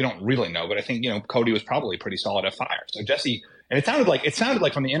don't really know, but I think, Cody was probably pretty solid at fire. So Jesse, and it sounded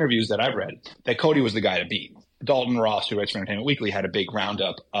like from the interviews that I've read that Cody was the guy to beat. Dalton Ross, who writes for Entertainment Weekly, had a big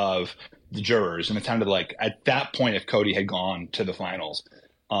roundup of the jurors. And it sounded like at that point, if Cody had gone to the finals,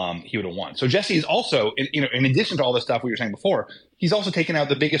 he would have won. So Jesse is also, in addition to all the stuff we were saying before, he's also taken out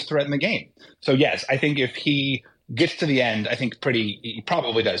the biggest threat in the game. So yes, I think if he gets to the end, I think he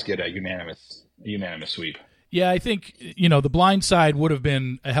probably does get a unanimous sweep. Yeah, I think, the blind side would have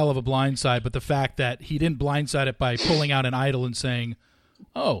been a hell of a blind side, but the fact that he didn't blindside it by pulling out an idol and saying,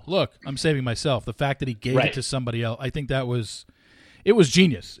 oh, look, I'm saving myself. The fact that he gave it to somebody else, I think it was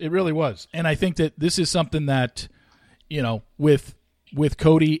genius. It really was. And I think that this is something that, with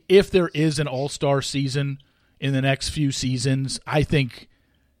Cody, if there is an all-star season in the next few seasons, I think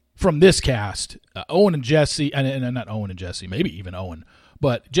from this cast, Owen and Jesse, and not Owen and Jesse, maybe even Owen,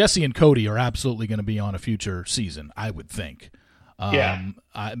 but Jesse and Cody are absolutely going to be on a future season, I would think.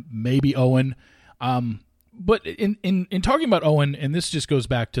 Maybe Owen. But in talking about Owen, and this just goes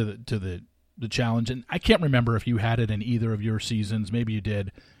back to the challenge, and I can't remember if you had it in either of your seasons. Maybe you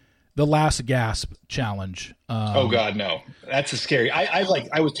did. The Last Gasp challenge. Oh God, no! That's a scary. I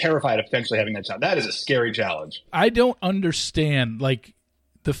was terrified of potentially having that challenge. That is a scary challenge. I don't understand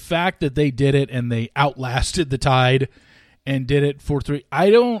the fact that they did it and they outlasted the Tide and did it for 3.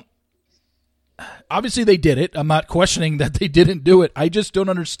 Obviously they did it. I'm not questioning that they didn't do it. I just don't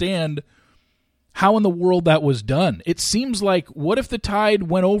understand how in the world that was done. It seems like, what if the Tide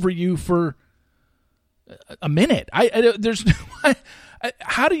went over you for a minute? How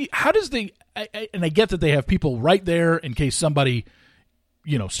does they, and I get that they have people right there in case somebody,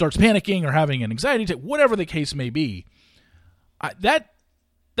 starts panicking or having an anxiety attack, whatever the case may be.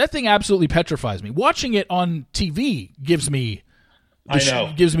 That thing absolutely petrifies me. Watching it on TV gives me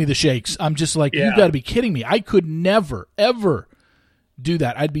the shakes. I'm just like, You got to be kidding me. I could never, ever do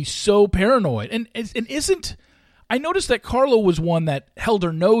that. I'd be so paranoid. And I noticed that Carla was one that held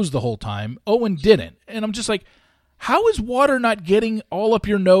her nose the whole time. Owen didn't. And I'm just like, how is water not getting all up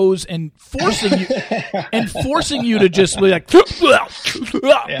your nose and forcing you to just be like,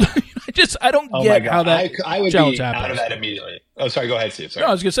 I don't get how that I would challenge be happens. out of that immediately. Oh, sorry. Go ahead, Steve. Sorry. No,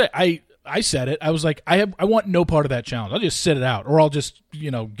 I was gonna say I said it. I was like, I want no part of that challenge. I'll just sit it out, or I'll just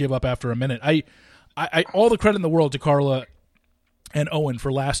give up after a minute. I all the credit in the world to Carla and Owen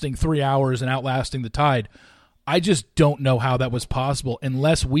for lasting 3 hours and outlasting the Tide. I just don't know how that was possible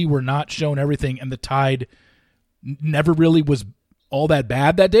unless we were not shown everything and the Tide never really was all that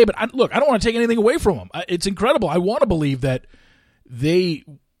bad that day. But I don't want to take anything away from them. It's incredible. I want to believe that they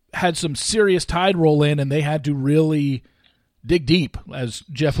had some serious Tide roll in and they had to really dig deep, as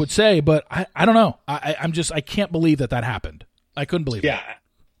Jeff would say. But I don't know. I can't believe that happened. I couldn't believe it. Yeah.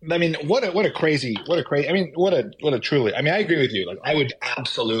 I mean, what a truly, I mean, I agree with you. Like, I would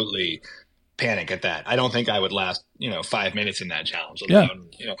absolutely panic at that. I don't think I would last, 5 minutes in that challenge, Yeah.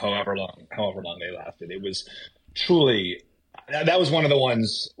 however long they lasted. It was truly, that was one of the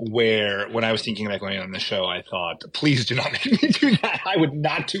ones where when I was thinking about going on the show, I thought, please do not make me do that. I would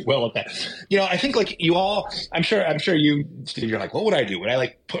not do well at that. I think like you all, I'm sure you, Steve, you're like, what would I do? Would I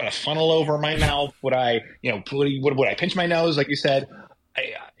like put a funnel over my mouth? Would I, would I pinch my nose? Like you said,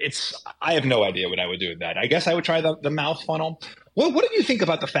 I have no idea what I would do with that. I guess I would try the mouth funnel. What did you think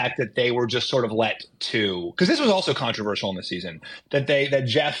about the fact that they were just sort of let to, because this was also controversial in the season, that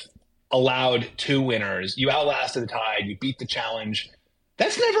Jeff allowed 2 winners. You outlasted the tide. You beat the challenge.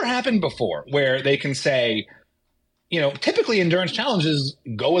 That's never happened before, where they can say, typically endurance challenges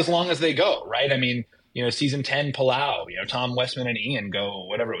go as long as they go, right? I mean, season 10 Palau, Tom Westman and Ian go,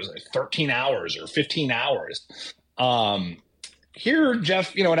 whatever it was, like 13 hours or 15 hours. Here,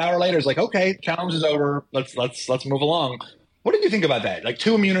 Jeff, an hour later is like, okay, challenge is over. Let's move along. What did you think about that? Like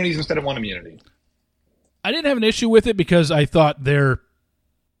 2 immunities instead of 1 immunity. I didn't have an issue with it because I thought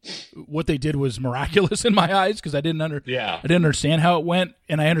what they did was miraculous in my eyes, because I didn't understand how it went,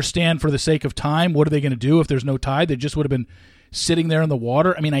 and I understand for the sake of time, what are they going to do if there's no tide? They just would have been sitting there in the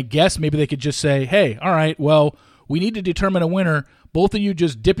water. I mean, I guess maybe they could just say, hey, all right, well, we need to determine a winner. Both of you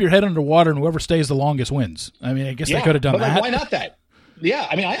just dip your head underwater, and whoever stays the longest wins. I mean, I guess they could have done that. Like, why not that? Yeah,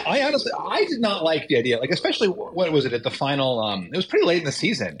 I mean, I honestly, I did not like the idea. Like, especially, what was it at the final? It was pretty late in the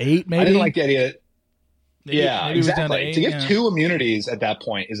season. 8, maybe? I didn't like the idea. Maybe Exactly. To give 8, 2 immunities at that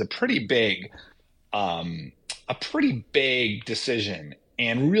point is a pretty big decision,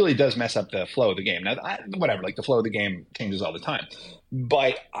 and really does mess up the flow of the game. Now, whatever, like the flow of the game changes all the time.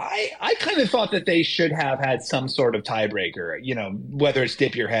 But I kind of thought that they should have had some sort of tiebreaker, whether it's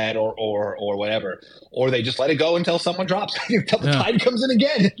dip your head or whatever, or they just let it go until someone drops, until the tide comes in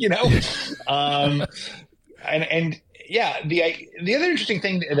again, the other interesting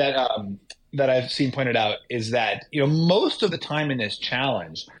thing that I've seen pointed out is that, most of the time in this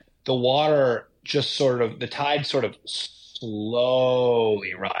challenge, the water the tide sort of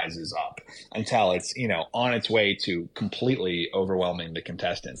slowly rises up until it's, on its way to completely overwhelming the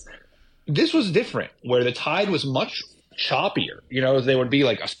contestants. This was different, where the tide was much choppier. There would be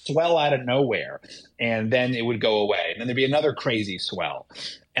like a swell out of nowhere, and then it would go away, and then there'd be another crazy swell.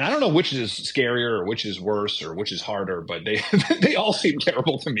 And I don't know which is scarier or which is worse or which is harder, but they all seem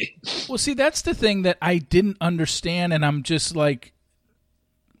terrible to me. Well, see, that's the thing that I didn't understand, and I'm just like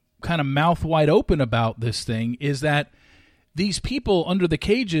kind of mouth wide open about this thing, is that these people under the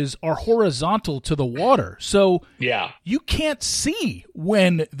cages are horizontal to the water. So you can't see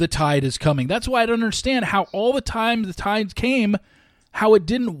when the tide is coming. That's why I don't understand how all the time the tide came, how it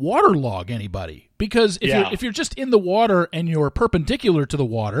didn't waterlog anybody. Because if you're just in the water and you're perpendicular to the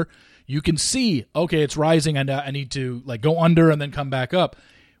water, you can see, okay, it's rising, and I need to like go under and then come back up.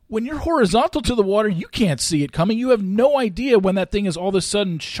 When you're horizontal to the water, you can't see it coming. You have no idea when that thing is all of a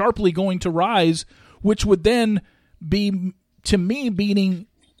sudden sharply going to rise, which would then be, to me, meaning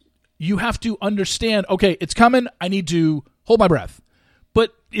you have to understand, okay, it's coming, I need to hold my breath.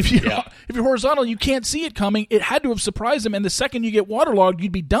 But if you're horizontal, you can't see it coming. It had to have surprised them, and the second you get waterlogged,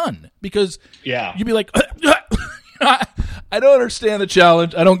 you'd be done, because you'd be like, I don't understand the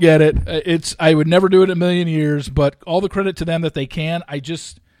challenge. I don't get it. I would never do it in a million years, but all the credit to them that they can. I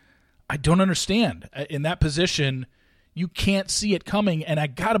don't understand. In that position, you can't see it coming, and I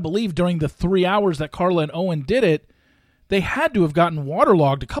got to believe during the 3 hours that Carla and Owen did it, they had to have gotten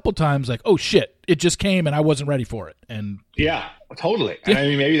waterlogged a couple times, like, oh, shit, it just came and I wasn't ready for it. And yeah, totally. And I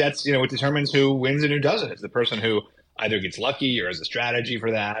mean, maybe that's, what determines who wins and who doesn't. It's the person who either gets lucky or has a strategy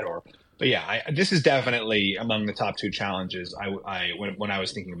for that. But yeah, this is definitely among the top 2 challenges. When I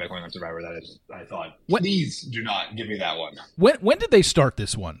was thinking about going on Survivor, I thought, please do not give me that one. When did they start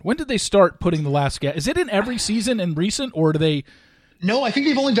this one? When did they start putting the last guest? Is it in every season in recent, or do they... No, I think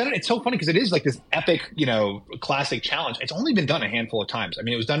they've only done it. It's so funny because it is like this epic, classic challenge. It's only been done a handful of times. I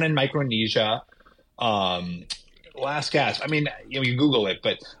mean, it was done in Micronesia. Last gasp. I mean, you Google it,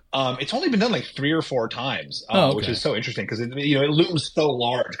 but it's only been done like 3 or 4 times, which is so interesting because it looms so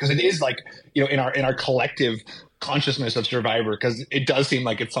large, because it is like in our collective consciousness of Survivor, because it does seem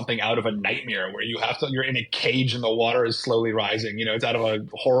like it's something out of a nightmare where you're in a cage and the water is slowly rising. It's out of a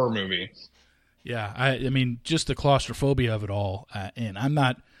horror movie. Yeah, I mean, just the claustrophobia of it all, and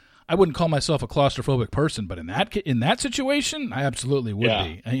I wouldn't call myself a claustrophobic person, but in that situation, I absolutely would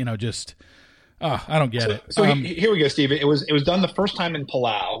be. I don't get it. So here we go, Steve. It was done the first time in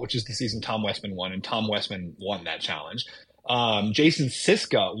Palau, which is the season Tom Westman won, and Tom Westman won that challenge. Jason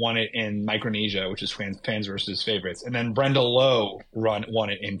Siska won it in Micronesia, which is fans versus favorites, and then Brenda Lowe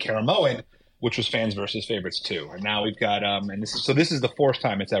won it in Karamoan, which was fans versus favorites too. And now we've got this is the 4th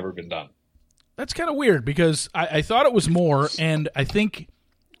time it's ever been done. That's kind of weird because I thought it was more, and I think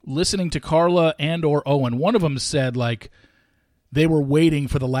listening to Carla and or Owen, one of them said like they were waiting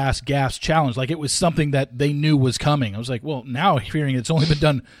for the last gasp challenge, like it was something that they knew was coming. I was like, well, now hearing it's only been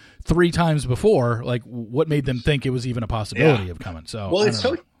done 3 times before, like what made them think it was even a possibility of coming? So well, it's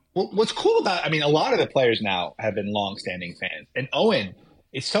so. Well, what's cool about, I mean, a lot of the players now have been long-standing fans, and Owen.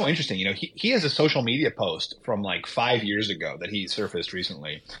 It's so interesting. You know, he has a social media post from like 5 years ago that he surfaced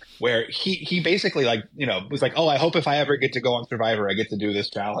recently where he basically like, you know, was like, oh, I hope if I ever get to go on Survivor, I get to do this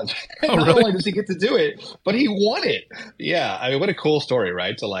challenge. Oh, Not really? only does he get to do it, but he won it. Yeah. I mean, what a cool story,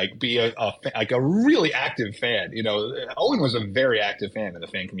 right? To like be like a really active fan. You know, Owen was a very active fan in the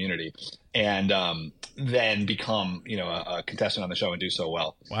fan community and then become, you know, a contestant on the show and do so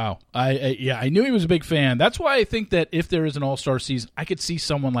well. Wow. I knew he was a big fan. That's why I think that if there is an all-star season, I could see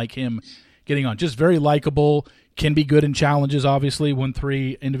someone like him getting on. Just very likable, can be good in challenges, obviously, won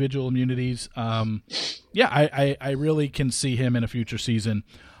 3 individual immunities. I really can see him in a future season.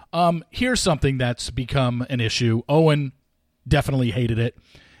 Here's something that's become an issue. Owen definitely hated it,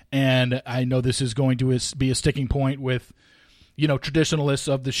 and I know this is going to be a sticking point with, you know, traditionalists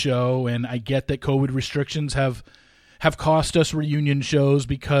of the show, and I get that COVID restrictions have cost us reunion shows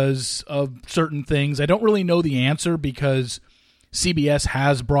because of certain things. I don't really know the answer because CBS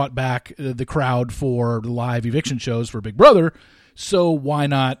has brought back the crowd for the live eviction shows for Big Brother, so why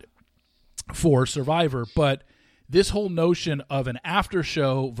not for Survivor? But this whole notion of an after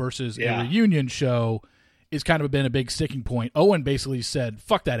show versus a reunion show is kind of been a big sticking point. Owen basically said,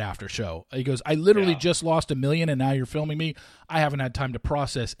 fuck that after show. He goes, I literally just lost $1 million and now you're filming me. I haven't had time to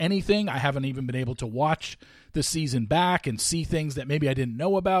process anything. I haven't even been able to watch the season back and see things that maybe I didn't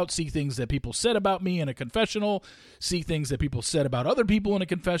know about, see things that people said about me in a confessional, see things that people said about other people in a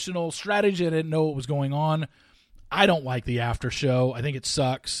confessional, strategy I didn't know what was going on. I don't like the after show. I think it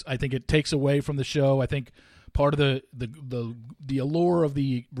sucks. I think it takes away from the show. I think part of the allure of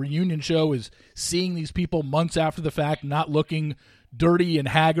the reunion show is seeing these people months after the fact not looking dirty and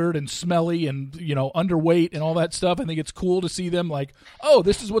haggard and smelly and, you know, underweight and all that stuff. I think it's cool to see them like, oh,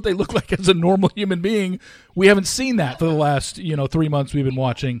 this is what they look like as a normal human being. We haven't seen that for the last, 3 months we've been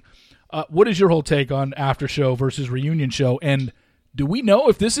watching. What is your whole take on after show versus reunion show? And do we know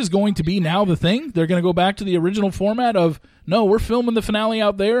if this is going to be now the thing? They're going to go back to the original format of, no, we're filming the finale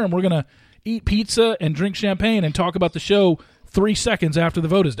out there and we're going to eat pizza and drink champagne and talk about the show 3 seconds after the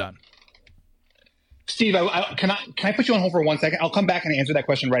vote is done. Steve, can I put you on hold for 1 second? I'll come back and answer that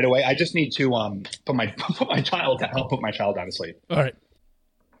question right away. I just need to put my child down. I'll put my child down to sleep. All right.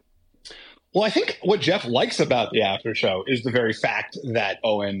 Well, I think what Jeff likes about the after show is the very fact that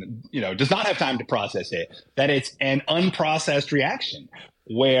Owen, does not have time to process it, that it's an unprocessed reaction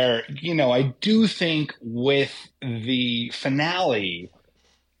where, I do think with the finale,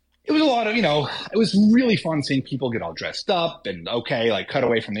 it was a lot of, it was really fun seeing people get all dressed up and cut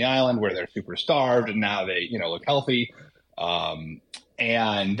away from the island where they're super starved and now they, look healthy.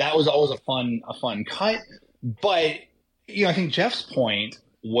 And that was always a fun cut. But, I think Jeff's point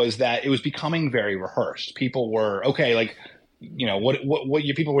was that it was becoming very rehearsed. People were, what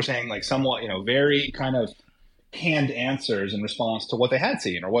you people were saying, like somewhat, very kind of canned answers in response to what they had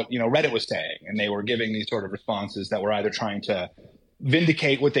seen or what, Reddit was saying. And they were giving these sort of responses that were either trying to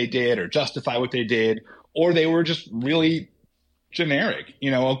vindicate what they did or justify what they did, or they were just really generic.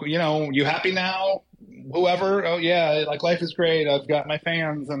 You happy now? Whoever, oh yeah, like life is great. I've got my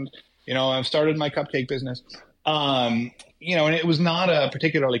fans and, I've started my cupcake business. And it was not a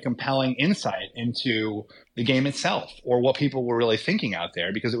particularly compelling insight into the game itself or what people were really thinking out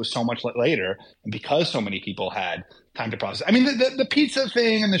there because it was so much later and because so many people had time to process. I mean, the pizza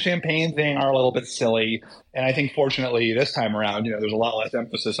thing and the champagne thing are a little bit silly. And I think fortunately this time around, there's a lot less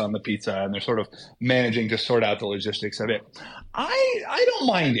emphasis on the pizza and they're sort of managing to sort out the logistics of it. I don't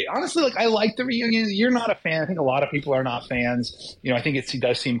mind it. Honestly, I like the reunion. You're not a fan. I think a lot of people are not fans. I think it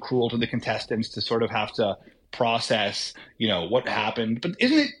does seem cruel to the contestants to sort of have to process, what happened.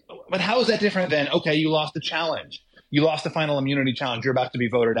 But how is that different than, okay, you lost the challenge. You lost the final immunity challenge. You're about to be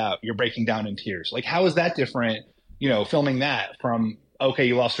voted out. You're breaking down in tears. How is that different, filming that from, okay,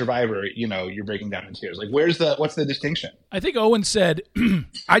 you lost Survivor, you're breaking down in tears. What's the distinction? I think Owen said,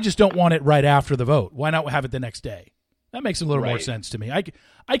 I just don't want it right after the vote. Why not have it the next day? That makes a little more sense to me.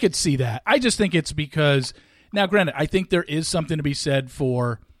 I could see that. I just think it's because, now granted, I think there is something to be said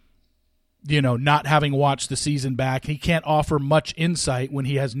for, not having watched the season back. He can't offer much insight when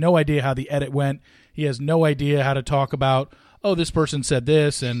he has no idea how the edit went. He has no idea how to talk about, oh, this person said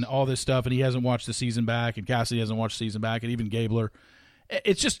this and all this stuff, and he hasn't watched the season back, and Cassidy hasn't watched the season back, and even Gabler.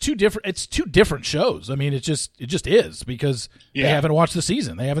 it's just two different. It's two different shows. I mean, it just is because they haven't watched the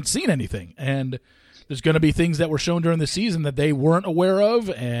season. They haven't seen anything, and there's going to be things that were shown during the season that they weren't aware of,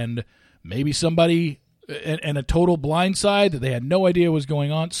 and maybe somebody and a total blindside that they had no idea was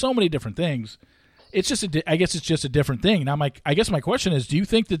going on. So many different things. It's just I guess it's just a different thing. Now, I guess my question is, do you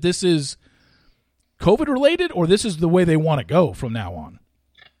think that this is COVID related, or this is the way they want to go from now on?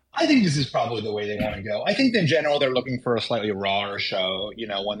 I think this is probably the way they want to go. I think in general they're looking for a slightly rawer show,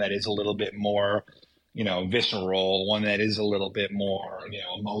 one that is a little bit more, visceral, one that is a little bit more,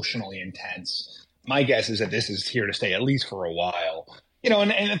 emotionally intense. My guess is that this is here to stay at least for a while.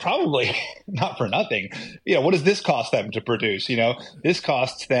 And probably not for nothing. What does this cost them to produce? This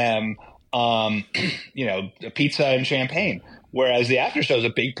costs them, pizza and champagne. Whereas the after show is a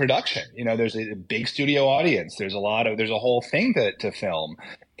big production. There's a big studio audience. There's a whole thing to film,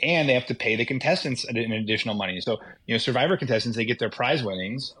 and they have to pay the contestants an additional money. So, Survivor contestants, they get their prize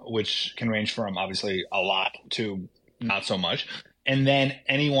winnings, which can range from obviously a lot to not so much. And then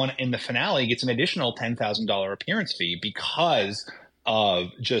anyone in the finale gets an additional $10,000 appearance fee because of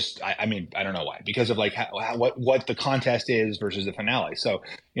I don't know why, because of like what the contest is versus the finale. So,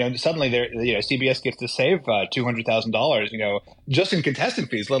 suddenly CBS gets to save $200,000, just in contestant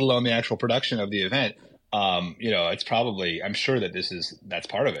fees, let alone the actual production of the event. It's probably, I'm sure that that's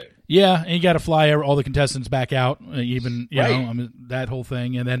part of it. Yeah. And you got to fly all the contestants back out, even, right. That whole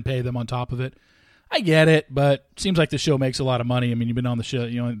thing, and then pay them on top of it. I get it, but it seems like the show makes a lot of money. I mean, you've been on the show,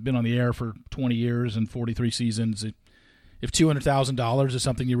 been on the air for 20 years and 43 seasons. If $200,000 is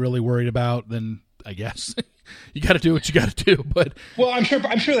something you're really worried about, then I guess you got to do what you got to do. But I'm sure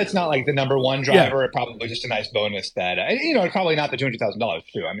that's not like the number one driver. Yeah. It probably just a nice bonus that probably not the $200,000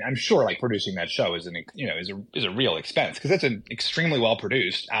 too. I mean, I'm sure like producing that show is a real expense because it's an extremely well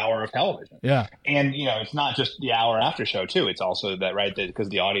produced hour of television. Yeah, and it's not just the hour after show too. It's also that because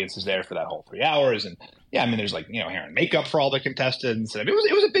the audience is there for that whole 3 hours and. Yeah, I mean, there's hair and makeup for all the contestants. I mean,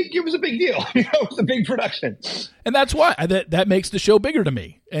 it was a big deal. It was a big production, and that's why that makes the show bigger to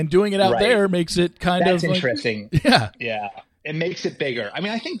me. And doing it out there makes it that's interesting. Yeah, it makes it bigger. I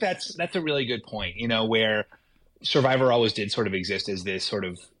mean, I think that's a really good point. Where Survivor always did sort of exist as this sort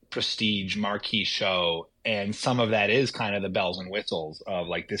of prestige marquee show, and some of that is kind of the bells and whistles of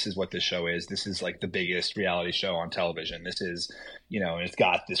like, this is what this show is. This is like the biggest reality show on television. This is, and it's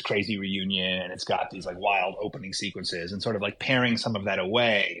got this crazy reunion and it's got these like wild opening sequences, and sort of like paring some of that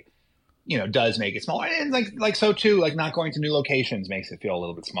away, does make it smaller. And like so too, like not going to new locations makes it feel a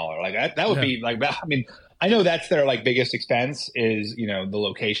little bit smaller. Like that would be like, I mean, I know that's their like biggest expense is, the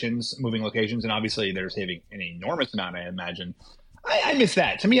locations, moving locations. And obviously they're saving an enormous amount, I imagine. I miss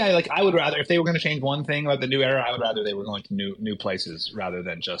that. To me, I would rather, if they were going to change one thing about the new era, I would rather they were going to new places rather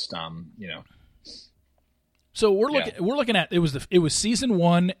than just So we're looking at it was season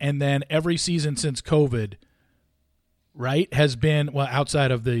 1, and then every season since COVID, right, has been outside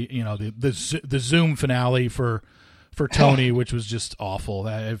of the the Zoom finale for Tony, which was just awful.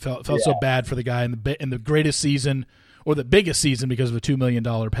 I felt so bad for the guy in the greatest season or the biggest season because of a $2 million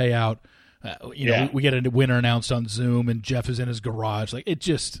payout. We get a winner announced on Zoom, and Jeff is in his garage. Like, it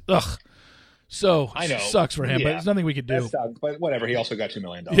just, so I know. Sucks for him, but there's nothing we could do. Sucks, but whatever, he also got $2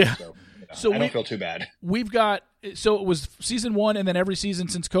 million. Yeah. So I don't feel too bad. So it was season 1, and then every season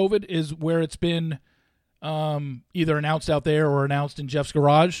since COVID is where it's been either announced out there or announced in Jeff's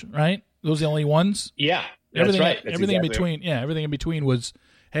garage, right? Those are the only ones? Yeah, that's right. Everything in between. Yeah, everything in between was,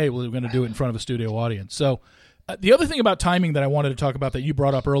 hey, we're going to do it in front of a studio audience. So the other thing about timing that I wanted to talk about that you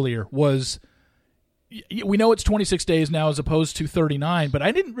brought up earlier was, we know it's 26 days now as opposed to 39, but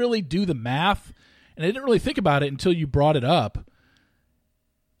I didn't really do the math, and I didn't really think about it until you brought it up.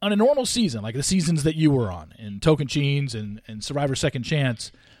 On a normal season, like the seasons that you were on, in Tocantins and Survivor Second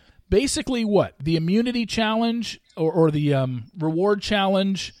Chance, basically what? The immunity challenge or the reward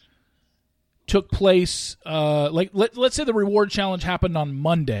challenge took place, let's say the reward challenge happened on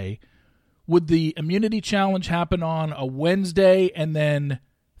Monday. Would the immunity challenge happen on a Wednesday, and then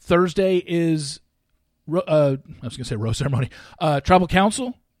Thursday is, I was going to say rose ceremony, tribal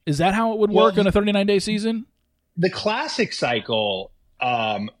council? Is that how it would work on a 39-day season? The classic cycle,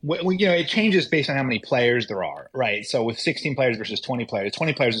 it changes based on how many players there are, right? So with 16 players versus 20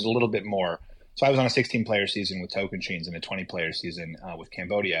 players is a little bit more. So I was on a 16-player season with Tocantins and a 20-player season with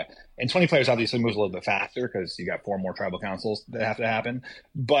Cambodia. And 20 players obviously moves a little bit faster because you got 4 more tribal councils that have to happen.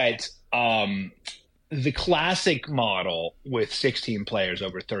 But the classic model with 16 players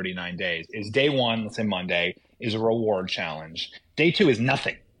over 39 days is day 1, let's say Monday, is a reward challenge. Day 2 is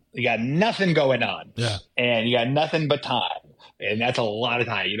nothing. You got nothing going on. Yeah. And you got nothing but time. And that's a lot of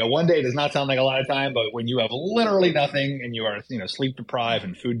time. One day does not sound like a lot of time, but when you have literally nothing and you are, sleep deprived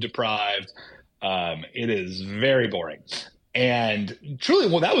and food deprived, it is very boring. And truly,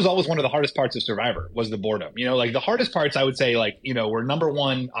 well, that was always one of the hardest parts of Survivor was the boredom. Like the hardest parts, I would say, like, were number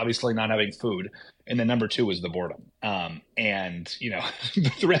one, obviously not having food. And then number two was the boredom. And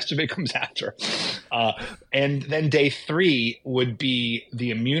the rest of it comes after. And then day 3 would be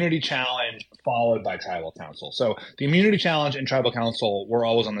the immunity challenge followed by tribal council. So the immunity challenge and tribal council were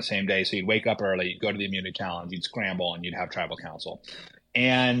always on the same day. So you'd wake up early, you'd go to the immunity challenge, you'd scramble, and you'd have tribal council.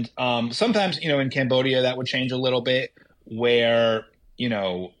 And sometimes, in Cambodia, that would change a little bit where,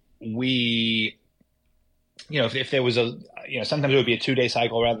 we, if there was sometimes it would be a 2-day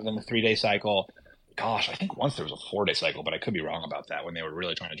cycle rather than a 3-day cycle. Gosh, I think once there was a 4-day cycle, but I could be wrong about that when they were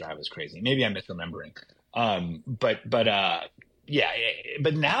really trying to drive us crazy. Maybe I'm misremembering. But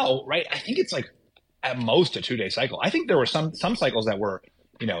now, right, I think it's like at most a 2-day cycle. I think there were some cycles that were,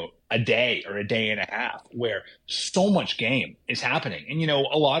 a day or a day and a half where so much game is happening. And,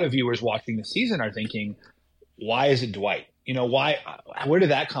 a lot of viewers watching the season are thinking, why is it Dwight? Where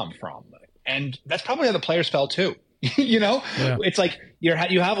did that come from? And that's probably how the players felt too. Yeah. It's like you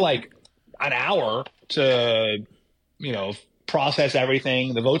have like an hour to, process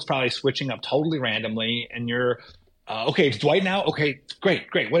everything. The vote's probably switching up totally randomly, and you're okay, it's Dwight now. Okay,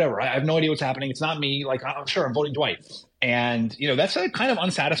 great, whatever. I have no idea what's happening. It's not me. Like, sure, I'm voting Dwight. And that's a kind of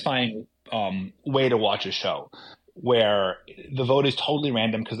unsatisfying way to watch a show, where the vote is totally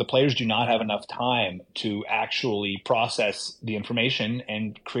random because the players do not have enough time to actually process the information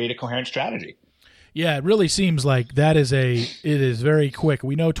and create a coherent strategy. Yeah, it really seems like it is very quick.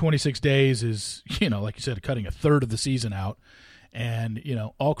 We know 26 days is, like you said, cutting a third of the season out. And,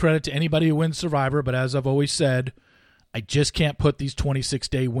 all credit to anybody who wins Survivor. But as I've always said, I just can't put these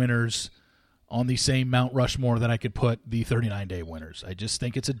 26-day winners on the same Mount Rushmore that I could put the 39-day winners. I just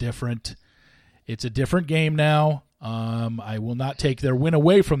think it's a different game now. I will not take their win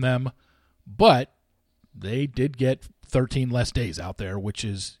away from them, but they did get 13 less days out there, which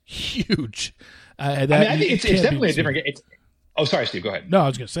is huge. I think it's definitely a different game. Oh, sorry, Steve, go ahead. No, I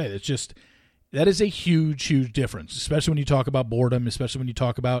was going to say, it's just that is a huge, huge difference, especially when you talk about boredom, especially when you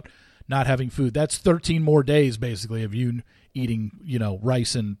talk about not having food. That's 13 more days, basically, of you eating,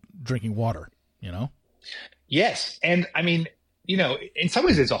 rice and drinking water, Yes. And I mean, in some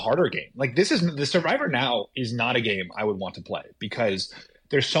ways it's a harder game. Like the Survivor now is not a game I would want to play because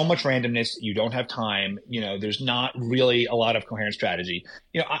there's so much randomness. You don't have time. There's not really a lot of coherent strategy.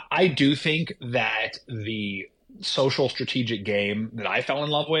 I do think that the social strategic game that I fell in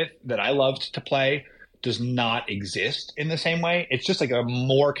love with, that I loved to play, does not exist in the same way. It's just like a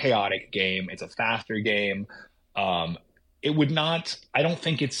more chaotic game. It's a faster game. I don't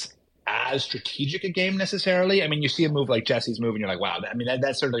think it's as strategic a game necessarily. I mean, you see a move like Jesse's move and you're like, wow,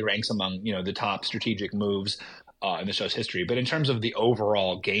 that certainly ranks among, the top strategic moves in the show's history. But in terms of the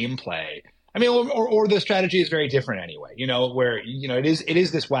overall gameplay, I mean, or the strategy is very different anyway, where, it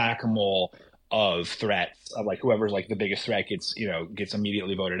is this whack-a-mole of threats of like whoever's like the biggest threat gets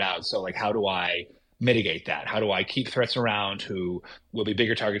immediately voted out. So like, how do I mitigate that? How do I keep threats around who will be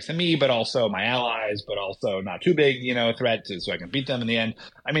bigger targets than me, but also my allies, but also not too big, threats so I can beat them in the end?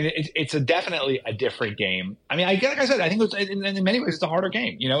 I mean, it's definitely a different game. I mean, like I said, I think in many ways it's a harder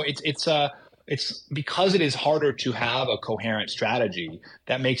game. It's because it is harder to have a coherent strategy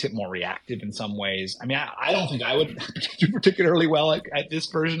that makes it more reactive in some ways. I mean, I don't think I would do particularly well at this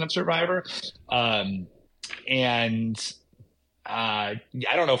version of Survivor. I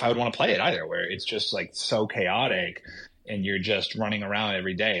don't know if I would want to play it either, where it's just like so chaotic and you're just running around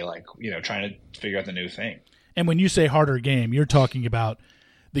every day, like, trying to figure out the new thing. And when you say harder game, you're talking about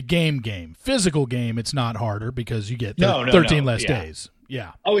the game. Physical game, it's not harder because you get 13 less days.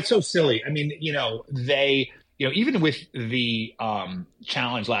 Yeah. Oh, it's so silly. I mean, they, even with the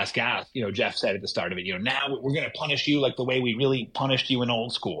challenge Last Gasp, Jeff said at the start of it, now we're going to punish you like the way we really punished you in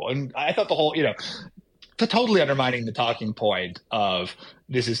old school. And I thought the whole, totally undermining the talking point of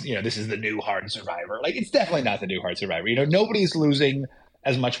this is the new hard Survivor. Like, it's definitely not the new hard Survivor. Nobody's losing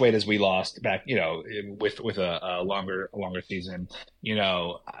as much weight as we lost back, with a longer season.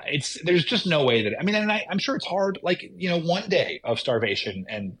 There's just no way that, I mean, and I'm sure it's hard. Like, 1 day of starvation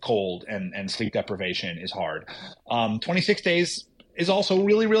and cold and sleep deprivation is hard. 26 days is also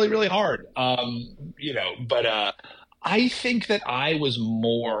really, really, really hard. But I think that I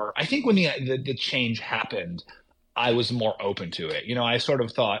think when the change happened, I was more open to it. I sort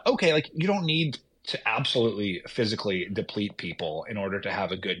of thought, okay, like, you don't need to absolutely physically deplete people in order to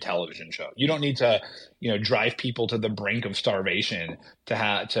have a good television show. You don't need to, drive people to the brink of starvation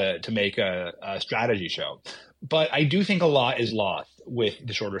to make a strategy show. But I do think a lot is lost with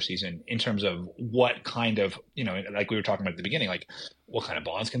the shorter season in terms of what kind of, like we were talking about at the beginning, like what kind of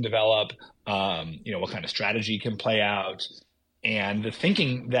bonds can develop, what kind of strategy can play out, and the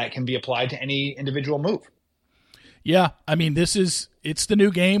thinking that can be applied to any individual move. Yeah, I mean, it's the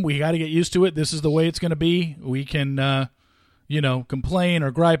new game. We got to get used to it. This is the way it's going to be. We can, complain or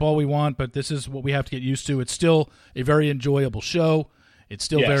gripe all we want, but this is what we have to get used to. It's still a very enjoyable show. It's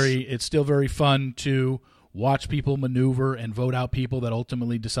still very fun to watch people maneuver and vote out people that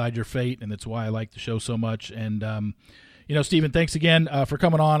ultimately decide your fate, and that's why I like the show so much. And, Stephen, thanks again for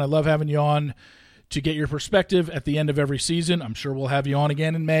coming on. I love having you on to get your perspective at the end of every season. I'm sure we'll have you on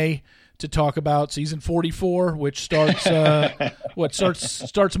again in May to talk about season 44, which starts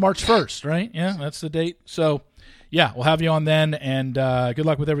starts March 1st, right? Yeah, that's the date. So, yeah, we'll have you on then, and good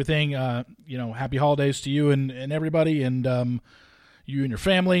luck with everything. Happy holidays to you and everybody, and you and your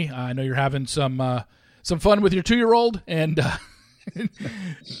family. I know you're having some fun with your 2-year-old, and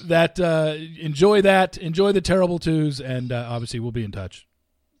enjoy the terrible twos, and obviously we'll be in touch.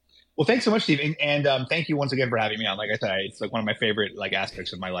 Well, thanks so much, Steve, and thank you once again for having me on. Like I said, it's like one of my favorite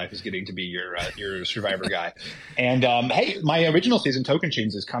aspects of my life is getting to be your Survivor guy. And hey, my original season,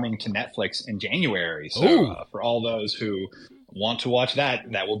 Tocantins, is coming to Netflix in January. So for all those who want to watch that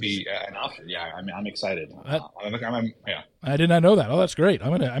will be an option. Yeah, I'm excited. I did not know that. Oh, that's great.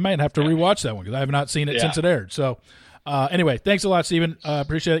 I might have to rewatch that one because I have not seen it since it aired. So anyway, thanks a lot, Stephen.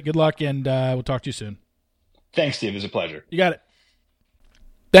 Appreciate it. Good luck, and we'll talk to you soon. Thanks, Steve. It was a pleasure. You got it.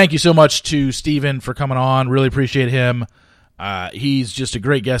 Thank you so much to Stephen for coming on. Really appreciate him. He's just a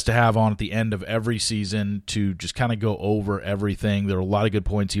great guest to have on at the end of every season to just kind of go over everything. There are a lot of good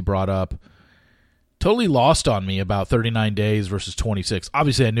points he brought up. Totally lost on me about 39 days versus 26.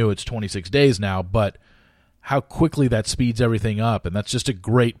 Obviously, I knew it's 26 days now, but how quickly that speeds everything up. And that's just a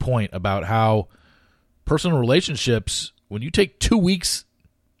great point about how personal relationships, when you take 2 weeks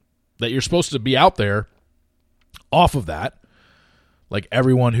that you're supposed to be out there off of that, like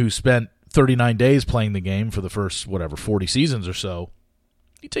everyone who spent 39 days playing the game for the first, 40 seasons or so,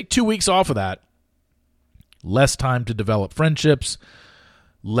 you take 2 weeks off of that, less time to develop friendships,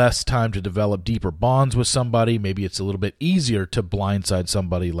 less time to develop deeper bonds with somebody. Maybe it's a little bit easier to blindside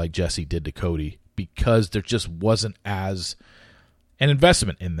somebody like Jesse did to Cody because there just wasn't as an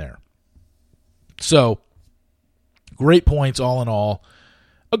investment in there. So, great points all in all.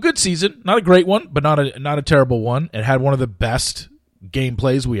 A good season, not a great one, but not a terrible one. It had one of the best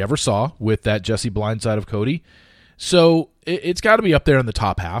gameplays we ever saw with that Jesse blindside of Cody. So it's got to be up there in the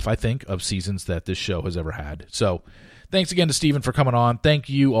top half, I think, of seasons that this show has ever had. So thanks again to Stephen for coming on. Thank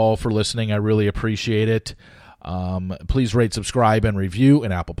you all for listening. I really appreciate it. Please rate, subscribe, and review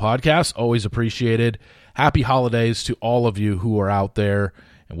in Apple Podcasts. Always appreciated. Happy holidays to all of you who are out there.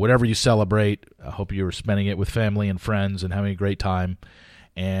 And whatever you celebrate, I hope you're spending it with family and friends and having a great time.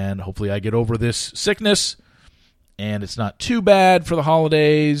 And hopefully I get over this sickness and it's not too bad for the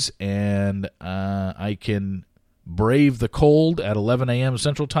holidays, and I can brave the cold at 11 a.m.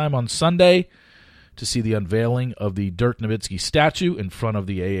 Central Time on Sunday to see the unveiling of the Dirk Nowitzki statue in front of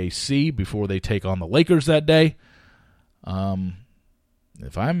the AAC before they take on the Lakers that day.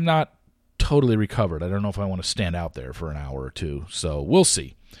 If I'm not totally recovered, I don't know if I want to stand out there for an hour or two, so we'll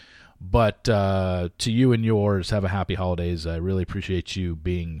see. But to you and yours, have a happy holidays. I really appreciate you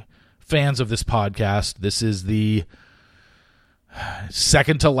being fans of this podcast. This is the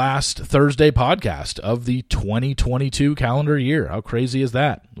second to last Thursday podcast of the 2022 calendar year. How crazy is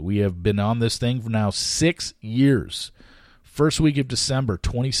that? We have been on this thing for now 6 years. First week of December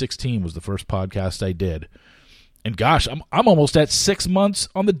 2016 was the first podcast I did. And gosh, I'm almost at 6 months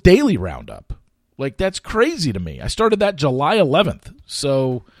on the daily roundup. Like, that's crazy to me. I started that July 11th.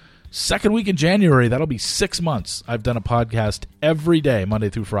 So second week in January, that'll be 6 months. I've done a podcast every day, Monday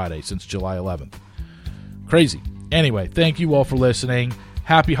through Friday, since July 11th. Crazy. Anyway, thank you all for listening.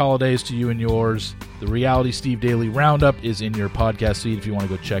 Happy holidays to you and yours. The Reality Steve Daily Roundup is in your podcast feed if you want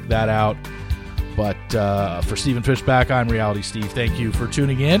to go check that out. But for Stephen Fishbach, I'm Reality Steve. Thank you for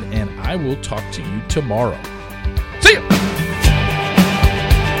tuning in, and I will talk to you tomorrow.